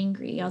really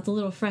angry. I was a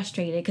little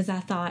frustrated because I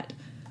thought,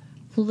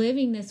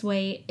 living this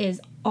way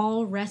is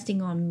all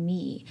resting on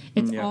me.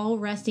 It's Yeah. all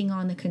resting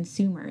on the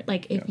consumer.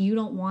 Like, if you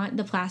don't want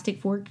the plastic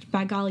fork,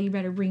 by golly, you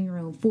better bring your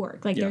own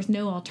fork. Like, Yeah. there's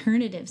no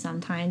alternative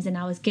sometimes. And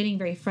I was getting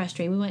very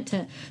frustrated. We went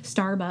to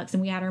Starbucks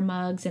and we had our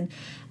mugs, and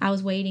I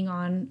was waiting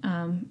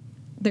on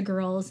the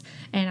girls,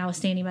 and I was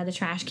standing by the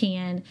trash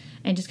can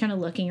and just kind of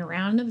looking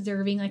around and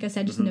observing, like I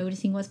said, just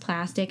noticing what's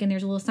plastic. And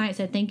there's a little sign that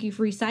said, "Thank you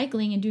for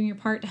recycling and doing your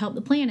part to help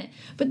the planet."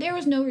 But there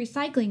was no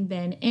recycling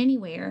bin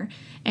anywhere.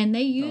 And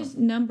they used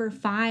number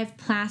 5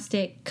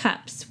 plastic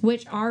cups,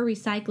 which are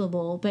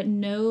recyclable, but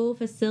no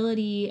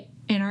facility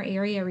in our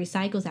area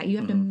recycles that. You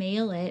have to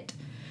mail it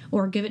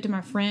or give it to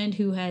my friend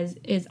who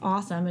is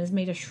awesome and has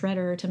made a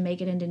shredder to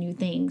make it into new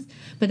things.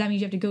 But that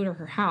means you have to go to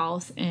her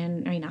house,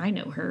 and I mean, I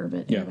know her,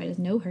 but everybody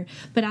doesn't know her.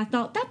 But I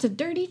thought, that's a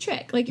dirty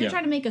trick. Like, you're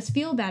trying to make us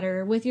feel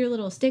better with your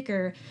little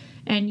sticker,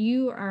 and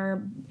you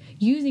are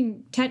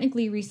using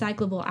technically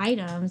recyclable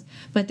items,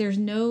 but there's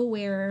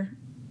nowhere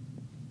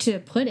to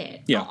put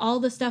it. Yeah. All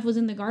the stuff was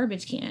in the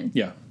garbage can.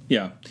 Yeah,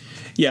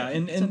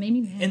 and So it made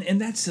me mad. and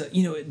that's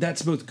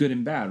that's both good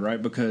and bad, right?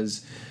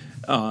 Because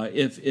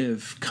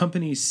if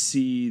companies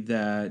see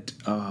that,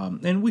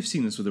 and we've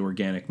seen this with the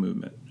organic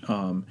movement,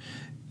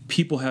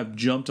 people have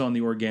jumped on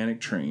the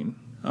organic train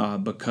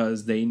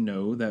because they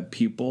know that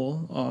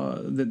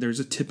that there's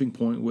a tipping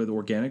point with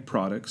organic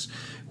products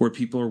where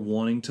people are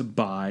wanting to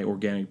buy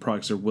organic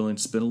products. They're willing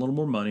to spend a little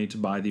more money to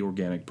buy the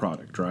organic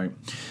product, right?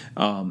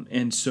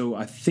 And so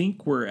I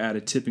think we're at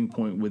a tipping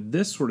point with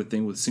this sort of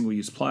thing, with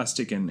single-use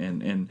plastic,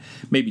 and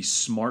maybe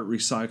smart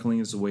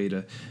recycling is the way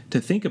to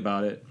think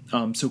about it.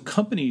 So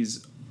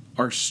companies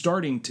are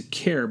starting to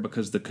care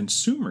because the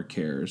consumer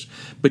cares,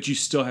 but you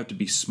still have to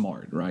be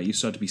smart, right? You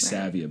still have to be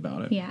savvy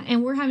about it. Yeah,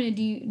 and we're having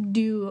to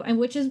do, and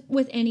which is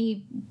with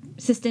any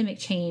systemic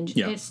change,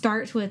 it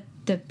starts with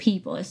the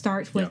people. It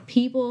starts with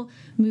people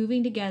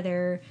moving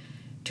together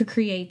to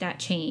create that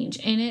change.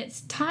 And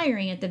it's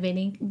tiring at the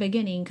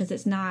beginning because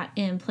it's not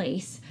in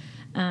place.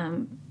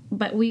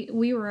 But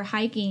we were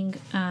hiking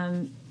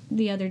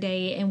the other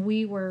day, and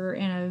we were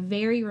in a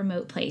very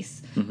remote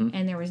place,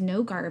 and there was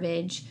no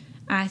garbage.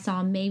 I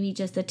saw maybe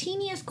just the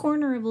teeniest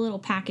corner of a little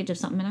package of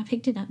something, and I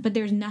picked it up, but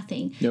there's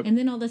nothing. Yep. And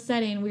then all of a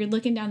sudden, we were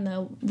looking down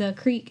the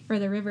creek or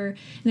the river, and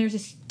there's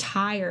this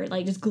tire,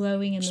 like, just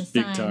glowing in the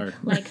Big sun. tire.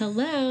 Like,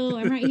 hello,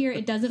 I'm right here.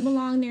 It doesn't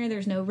belong there.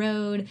 There's no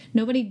road.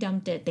 Nobody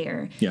dumped it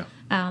there. Yeah.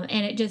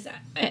 And it just,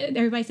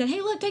 everybody said,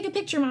 "Hey, look, take a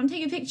picture, Mom,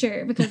 take a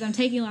picture," because I'm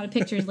taking a lot of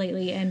pictures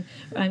lately, and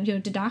to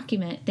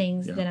document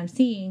things that I'm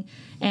seeing.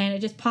 And it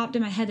just popped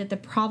in my head that the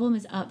problem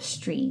is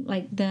upstream.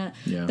 Like,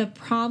 the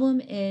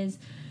problem is,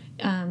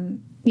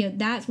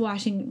 that's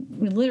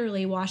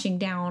literally washing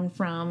down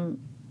from,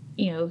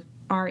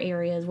 our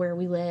areas where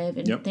we live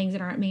and things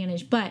that aren't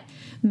managed. But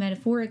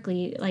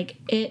metaphorically, like,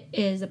 it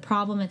is a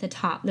problem at the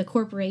top. The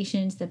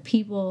corporations, the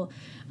people,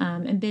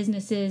 and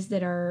businesses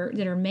that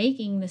are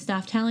making the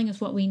stuff, telling us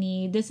what we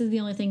need. This is the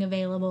only thing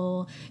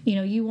available.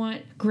 You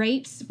want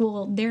grapes?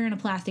 Well, they're in a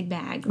plastic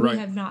bag. Right. We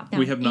have not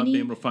found been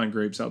able to find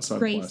grapes outside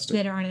grapes plastic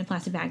that aren't in a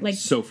plastic bag. Like,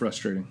 so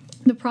frustrating.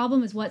 the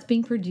problem is what's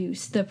being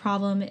produced. The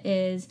problem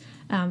is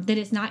that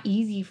it's not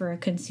easy for a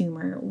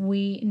consumer.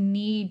 We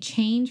need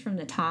change from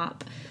the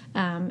top.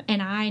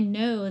 And I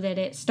know that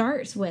it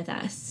starts with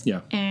us.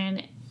 Yeah.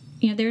 And,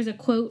 there's a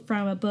quote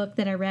from a book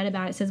that I read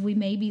about. It says, "We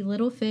may be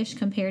little fish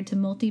compared to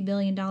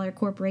multi-billion-dollar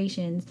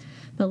corporations,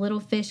 but little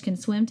fish can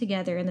swim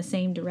together in the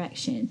same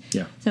direction."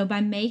 Yeah. So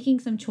by making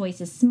some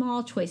choices,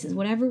 small choices,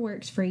 whatever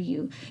works for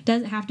you,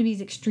 doesn't have to be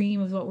as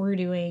extreme as what we're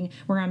doing,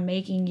 where I'm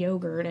making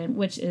yogurt, and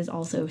which is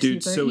also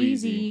super so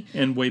easy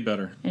and way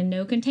better. and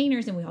no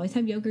containers, and we always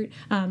have yogurt.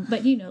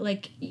 But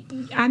like,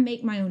 I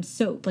make my own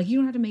soap. Like, you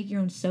don't have to make your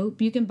own soap.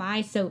 You can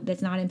buy soap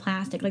that's not in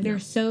plastic. Like, there are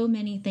so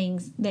many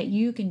things that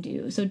you can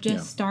do. So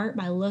just start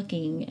by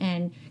looking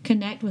and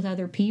connect with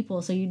other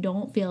people so you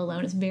don't feel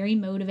alone. It's very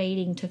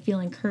motivating to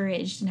feel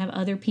encouraged and have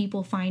other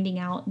people finding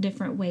out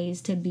different ways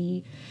to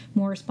be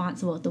more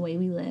responsible with the way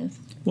we live.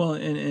 Well,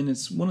 and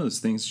it's one of those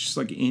things, just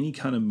like any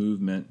kind of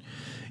movement,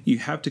 you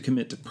have to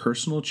commit to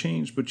personal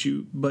change, but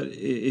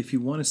if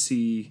you want to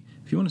see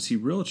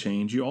real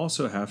change, you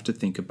also have to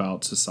think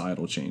about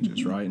societal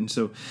changes, right? And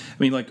so,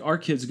 like, our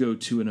kids go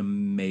to an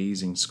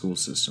amazing school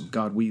system.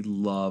 God, we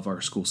love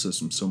our school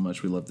system so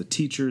much. We love the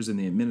teachers and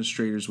the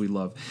administrators. We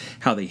love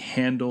how they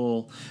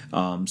handle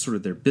sort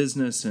of their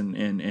business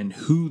and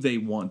who they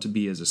want to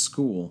be as a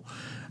school.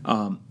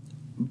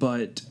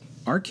 But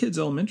our kids'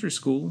 elementary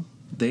school,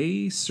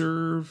 they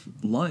serve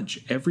lunch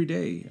every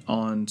day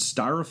on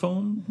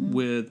styrofoam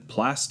with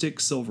plastic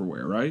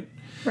silverware, right?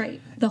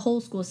 Right. The whole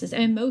school system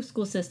and most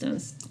school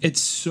systems. It's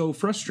so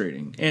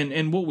frustrating.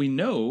 And what we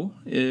know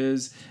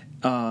is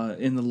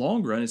in the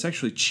long run, it's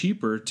actually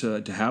cheaper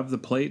to have the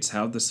plates,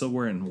 have the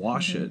silverware, and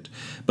wash it.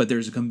 But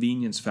there's a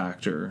convenience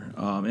factor,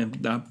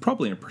 and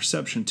probably a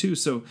perception too.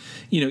 So,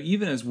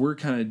 even as we're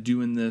kind of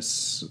doing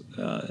this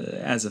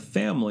as a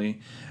family,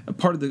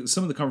 part of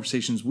some of the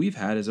conversations we've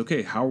had is,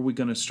 okay, how are we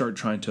going to start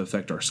trying to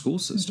affect our school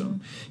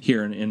system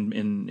here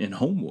in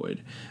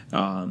Homewood?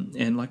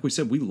 And like we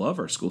said, we love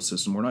our school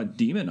system. We're not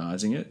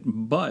demonizing it,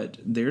 but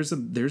there's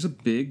a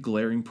big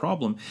glaring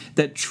problem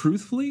that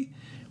truthfully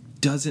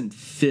doesn't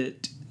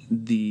fit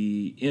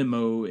the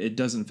MO, it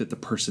doesn't fit the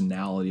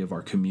personality of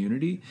our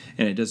community,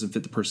 and it doesn't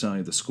fit the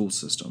personality of the school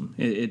system.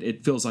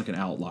 It feels like an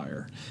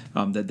outlier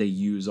that they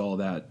use all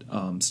that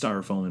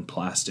styrofoam and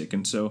plastic,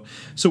 and so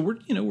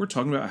we're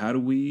talking about how do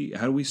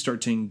we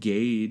start to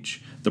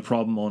engage the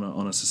problem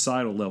on a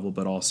societal level,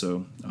 but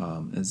also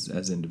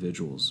as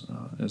individuals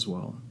as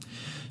well.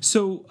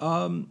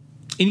 So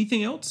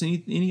anything else?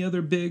 Any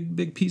other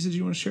big pieces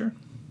you want to share?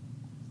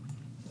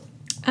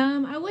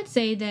 I would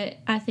say that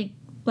I think,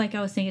 like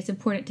I was saying, it's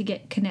important to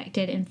get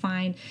connected and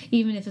find,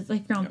 even if it's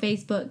like you're on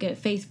Facebook, get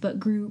Facebook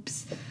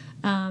groups,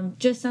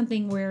 just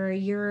something where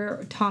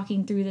you're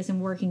talking through this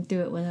and working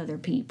through it with other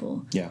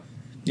people. Yeah.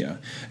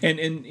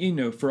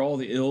 And for all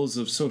the ills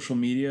of social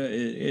media,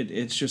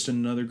 it's just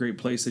another great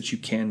place that you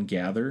can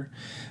gather.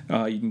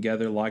 You can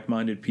gather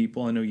like-minded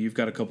people. I know you've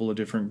got a couple of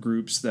different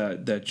groups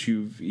that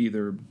you've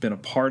either been a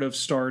part of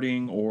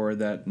starting or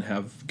that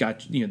have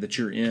got, that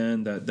you're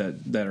in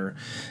that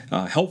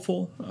are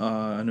helpful.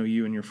 I know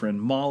you and your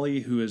friend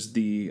Molly, who is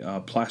the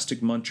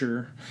plastic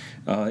muncher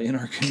in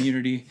our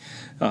community.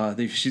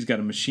 She's got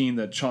a machine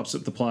that chops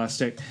up the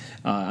plastic.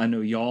 I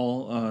know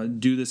y'all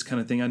do this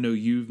kind of thing. I know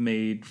you've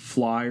made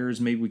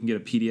flyers. Maybe we can get a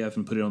PDF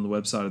and put it on the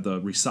website of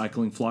the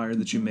recycling flyer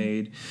that you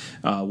made.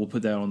 We'll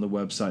put that on the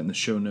website in the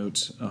show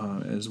notes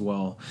as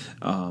well.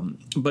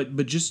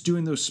 But just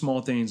doing those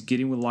small things,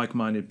 getting with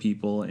like-minded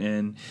people,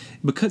 and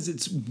because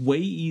it's way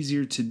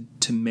easier to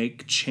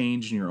make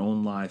change in your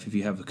own life if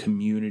you have a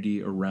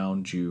community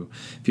around you,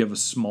 if you have a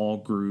small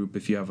group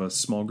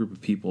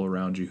of people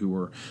around you who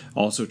are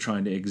also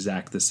trying to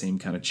exact the same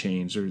kind of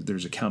change.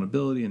 There's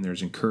accountability and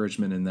there's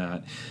encouragement in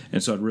that.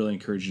 And so I'd really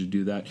encourage you to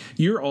do that.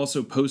 You're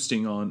also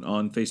posting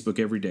on Facebook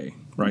every day,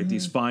 right?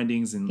 These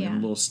findings and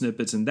little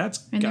snippets, and that's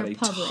got a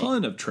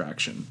ton of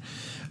traction.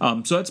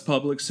 So that's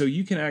public. So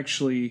you can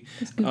actually,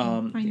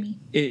 find me.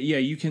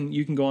 You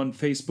can go on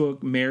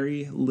Facebook,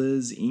 Mary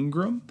Liz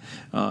Ingram.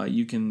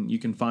 You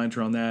can find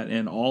her on that,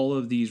 and all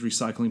of these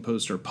recycling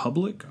posts are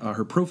public.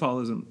 Her profile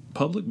isn't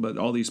public, but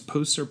all these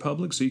posts are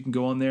public. So you can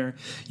go on there,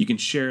 you can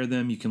share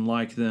them, you can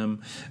like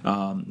them,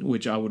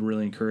 which I would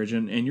really encourage.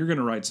 And you're going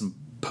to write some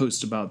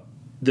posts about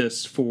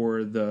this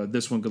for the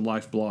This One Good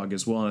Life blog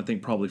as well, and I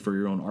think probably for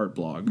your own art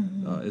blog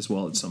as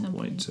well at some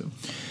point.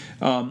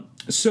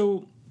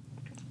 So.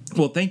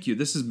 Well, thank you.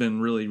 This has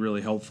been really,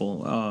 really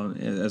helpful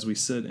as we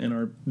sit in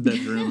our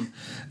bedroom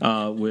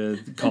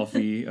with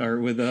coffee or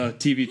with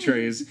TV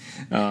trays,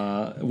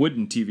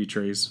 wooden TV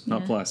trays,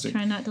 not plastic.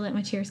 Trying not to let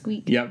my chair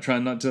squeak. Yeah,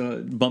 trying not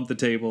to bump the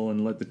table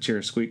and let the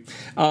chair squeak.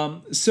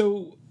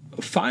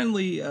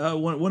 Finally,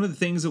 one of the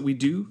things that we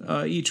do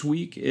each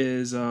week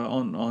is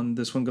on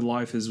This One Good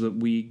Life is that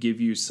we give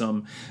you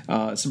some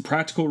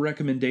practical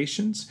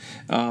recommendations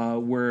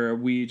where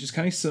we just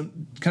kind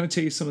of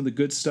tell you some of the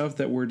good stuff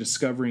that we're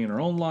discovering in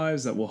our own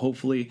lives that will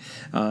hopefully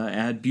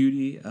add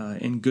beauty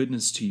and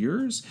goodness to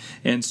yours.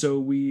 And so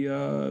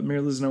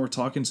Mary Liz and I were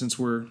talking, since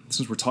we're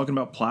talking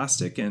about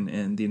plastic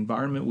and the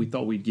environment, we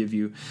thought we'd give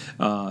you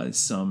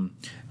some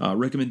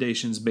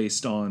recommendations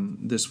based on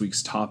this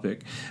week's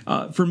topic.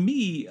 For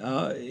me,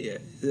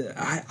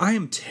 I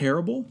am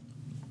terrible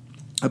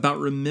about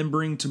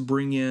remembering to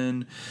bring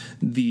in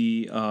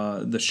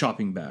the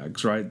shopping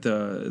bags, right?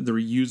 The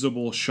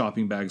reusable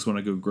shopping bags when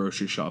I go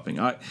grocery shopping.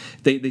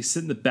 They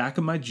sit in the back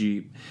of my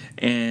Jeep,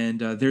 and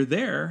they're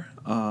there,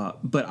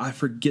 but I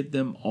forget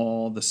them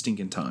all the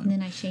stinking time. And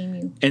then I shame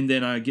you. And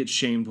then I get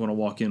shamed when I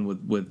walk in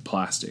with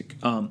plastic.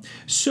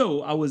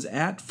 So I was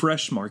at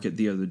Fresh Market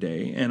the other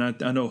day, and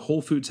I know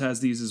Whole Foods has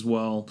these as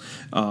well,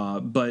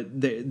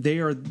 but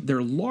they're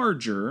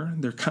larger.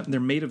 They're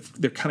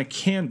kind of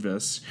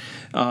canvas.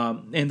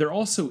 And they're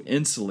also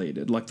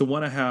insulated. Like the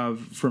one I have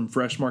from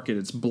Fresh Market,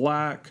 it's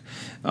black.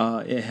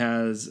 It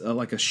has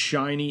like a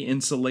shiny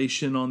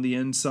insulation on the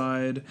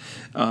inside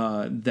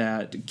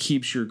that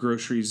keeps your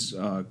groceries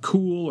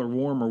cool or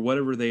warm or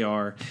whatever they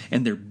are,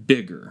 and they're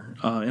bigger.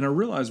 And I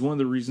realized one of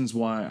the reasons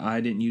why I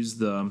didn't use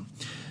the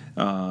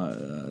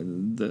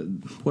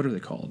what are they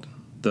called?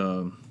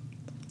 The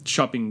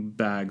shopping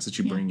bags that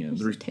you bring in.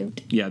 The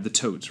tote. Yeah, the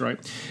totes, right?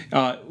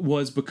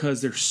 Was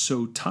because they're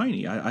so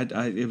tiny.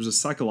 It was a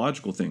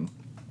psychological thing.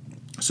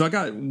 So I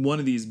got one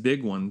of these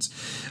big ones,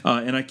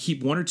 and I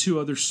keep one or two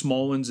other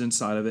small ones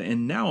inside of it.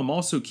 And now I'm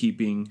also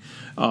keeping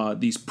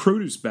these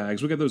produce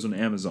bags. We got those on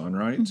Amazon,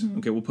 right? Mm-hmm.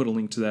 Okay, we'll put a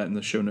link to that in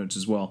the show notes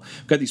as well.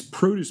 We've got these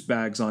produce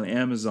bags on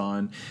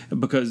Amazon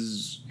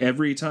because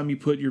every time you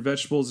put your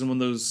vegetables in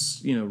one of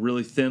those,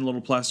 really thin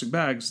little plastic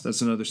bags,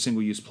 that's another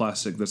single-use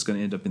plastic that's going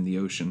to end up in the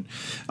ocean.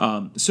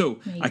 So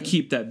Maybe. I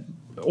keep that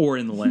or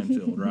in the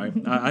landfill, right?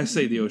 I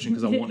say the ocean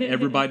because I want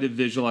everybody to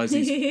visualize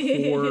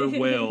these poor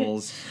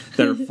whales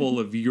that are full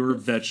of your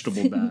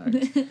vegetable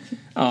bags.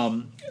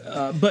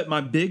 But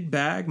my big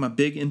bag, my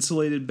big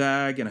insulated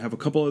bag, and I have a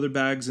couple other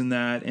bags in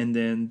that, and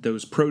then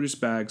those produce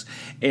bags.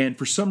 And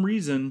for some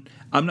reason,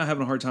 I'm not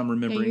having a hard time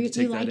remembering to take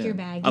that in. You like your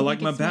bag. I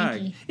like my bag.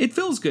 Swanky. It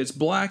feels good. It's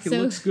black. It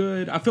looks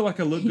good. I feel like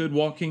I look good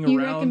walking You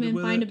around recommend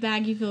with find it. a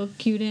bag you feel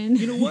cute in?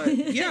 You know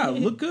what? Yeah,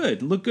 look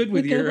good. Look good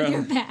with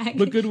your bag.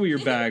 Look good with your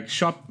bag.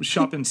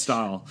 Shop in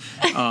style.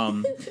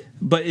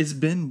 But it's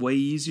been way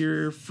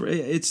easier.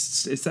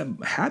 It's that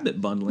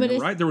habit bundling,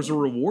 right? There was a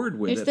reward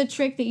with it. It's the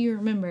trick that you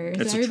remember.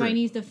 So everybody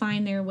needs to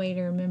find their way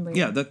to remember.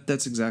 Yeah,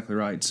 that's exactly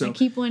right. So I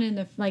keep one in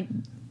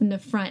the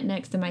front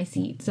next to my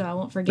seat, so I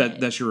won't forget.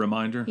 That's your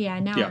reminder. Yeah,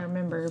 now I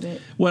remember. But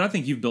well, I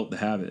think you've built the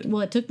habit.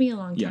 Well, it took me a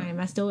long time.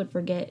 I still would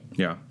forget.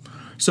 Yeah.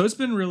 So it's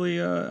been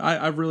really,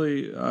 I've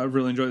really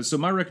enjoyed it. So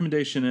my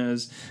recommendation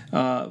is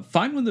find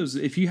one of those.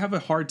 If you have a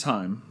hard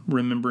time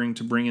remembering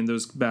to bring in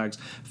those bags,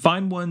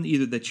 find one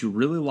either that you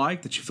really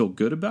like, that you feel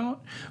good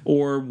about,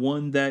 or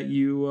one that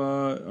you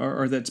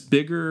or that's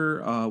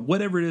bigger.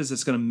 Whatever it is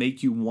that's going to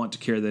make you want to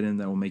carry that in,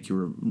 that will make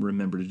you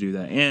remember to do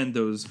that. And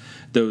those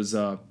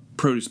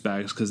produce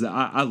bags, because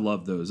I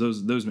love those.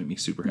 Those make me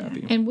super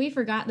happy. And we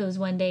forgot those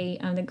one day.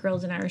 The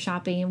girls and I were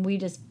shopping, and we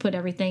just put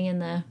everything in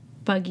the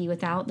buggy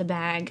without the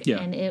bag,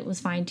 and it was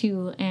fine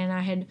too. And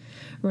I had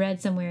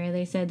read somewhere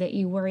they said that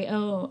you worry,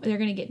 they're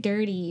going to get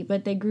dirty,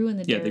 but they grew in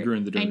the dirt. Yeah, they grew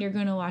in the dirt, and you're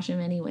going to wash them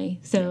anyway.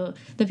 So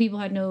the people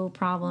had no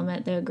problem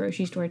at the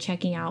grocery store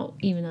checking out,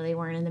 even though they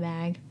weren't in the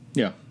bag.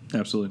 Yeah.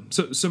 Absolutely.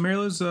 So Mary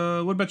Liz,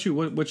 what about you?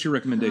 What's your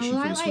recommendation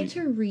for this week? I like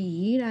to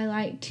read. I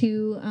like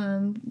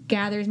to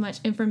gather as much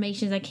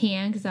information as I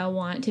can because I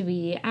want to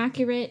be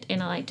accurate,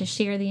 and I like to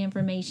share the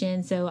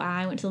information. So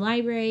I went to the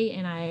library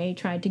and I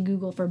tried to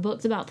Google for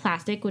books about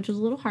plastic, which was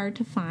a little hard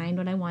to find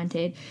what I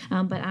wanted.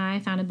 But I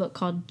found a book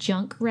called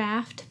Junk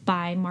Raft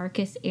by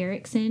Marcus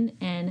Erickson,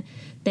 and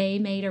they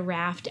made a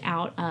raft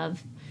out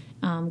of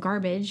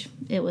garbage.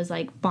 It was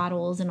like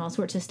bottles and all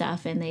sorts of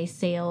stuff, and they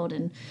sailed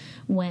and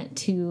went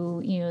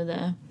to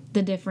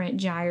the different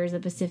gyres, the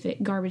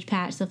Pacific Garbage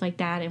Patch, stuff like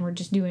that, and we're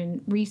just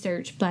doing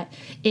research. But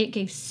it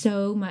gave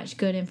so much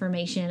good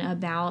information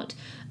about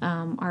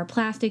our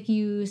plastic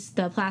use,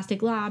 the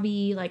plastic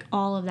lobby, like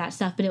all of that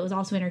stuff. But it was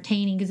also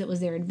entertaining because it was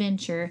their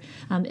adventure.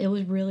 It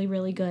was really,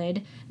 really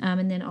good.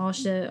 And then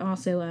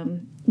also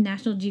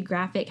National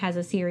Geographic has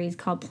a series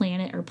called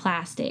Planet or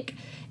Plastic,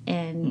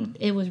 and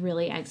it was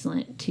really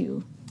excellent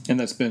too. And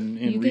that's been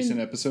in recent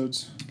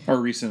episodes or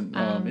recent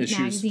issues?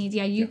 Magazines.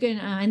 Yeah, you can.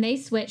 And they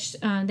switched.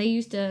 They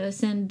used to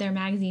send their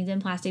magazines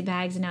in plastic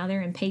bags, and now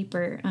they're in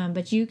paper.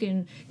 But you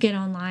can get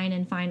online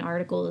and find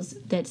articles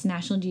that's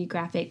National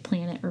Geographic,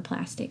 Planet, or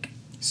Plastic.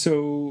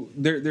 So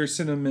they're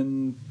sending them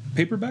in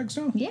paper bags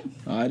now? Yeah.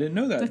 I didn't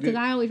know that. That's because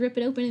I always rip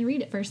it open and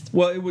read it first.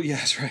 Well,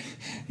 that's right.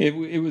 It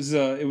was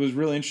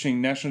really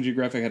interesting. National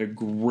Geographic had a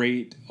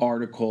great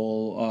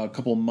article a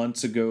couple of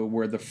months ago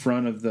where the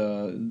front of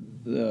the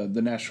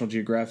National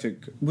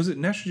Geographic, was it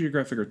National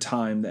Geographic or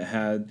Time, that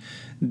had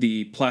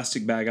the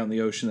plastic bag out in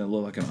the ocean that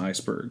looked like an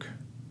iceberg?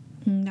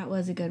 That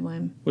was a good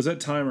one. Was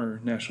that Time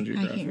or National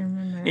Geographic? I can't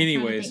remember.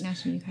 Anyways, I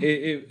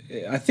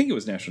think it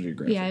was National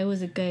Geographic. Yeah, it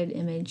was a good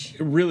image.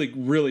 Really,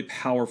 really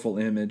powerful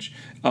image.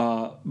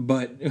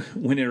 But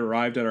when it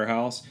arrived at our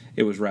house,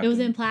 it was wrapped. It was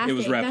in plastic. It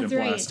was wrapped That's in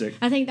right. plastic.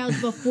 I think that was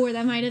before.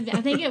 That might have been.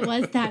 I think it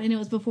was that, and it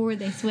was before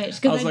they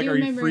switched. I was like, "Are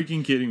you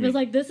freaking kidding me?" I was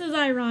like, "This is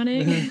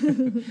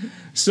ironic."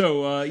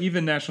 So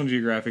even National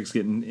Geographic's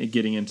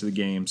getting into the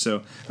game.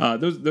 So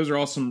those are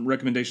awesome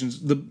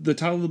recommendations. The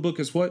title of the book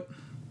is what?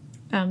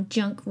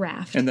 Junk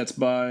Raft. And that's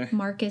by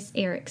Marcus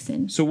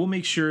Erickson. So we'll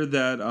make sure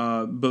that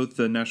both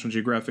the National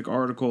Geographic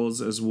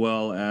articles as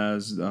well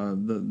as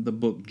the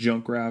book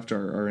Junk Raft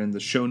are in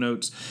the show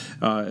notes,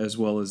 as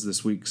well as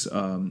this week's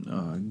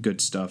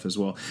good stuff as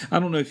well. I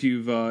don't know if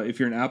if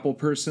you're an Apple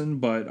person,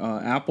 but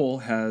Apple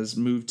has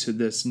moved to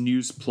this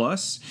News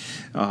Plus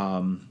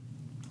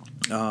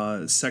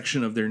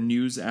section of their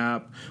news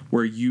app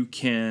where you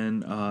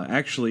can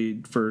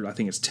actually, for I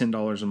think it's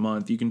 $10 a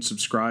month, you can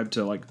subscribe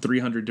to like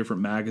 300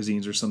 different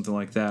magazines or something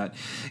like that,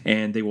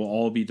 and they will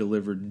all be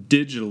delivered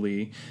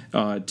digitally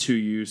to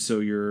you.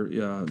 So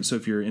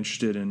if you're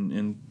interested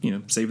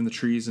in saving the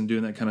trees and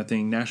doing that kind of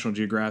thing, National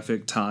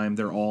Geographic, Time,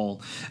 they're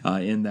all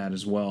in that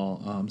as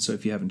well. So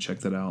if you haven't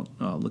checked that out,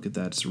 look at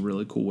that. It's a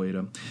really cool way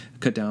to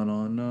cut down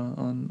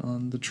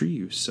on the tree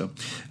use. So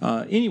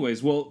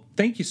anyways, well,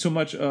 thank you so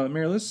much,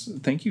 Mary Liz.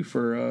 Thank you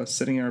for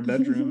sitting in our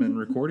bedroom and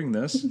recording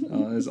this,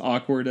 as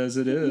awkward as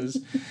it is.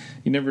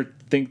 You never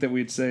think that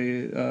we'd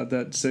say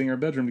that sitting in our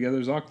bedroom together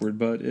is awkward,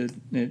 but it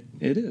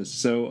is.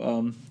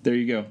 So there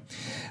you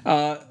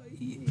go.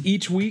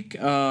 Each week,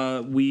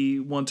 we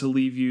want to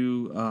leave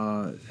you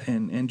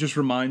and just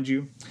remind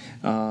you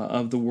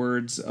of the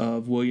words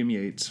of William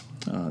Yeats.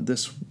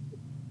 This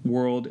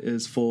world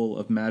is full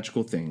of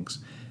magical things,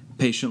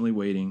 patiently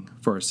waiting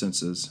for our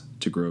senses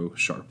to grow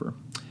sharper.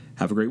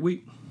 Have a great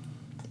week.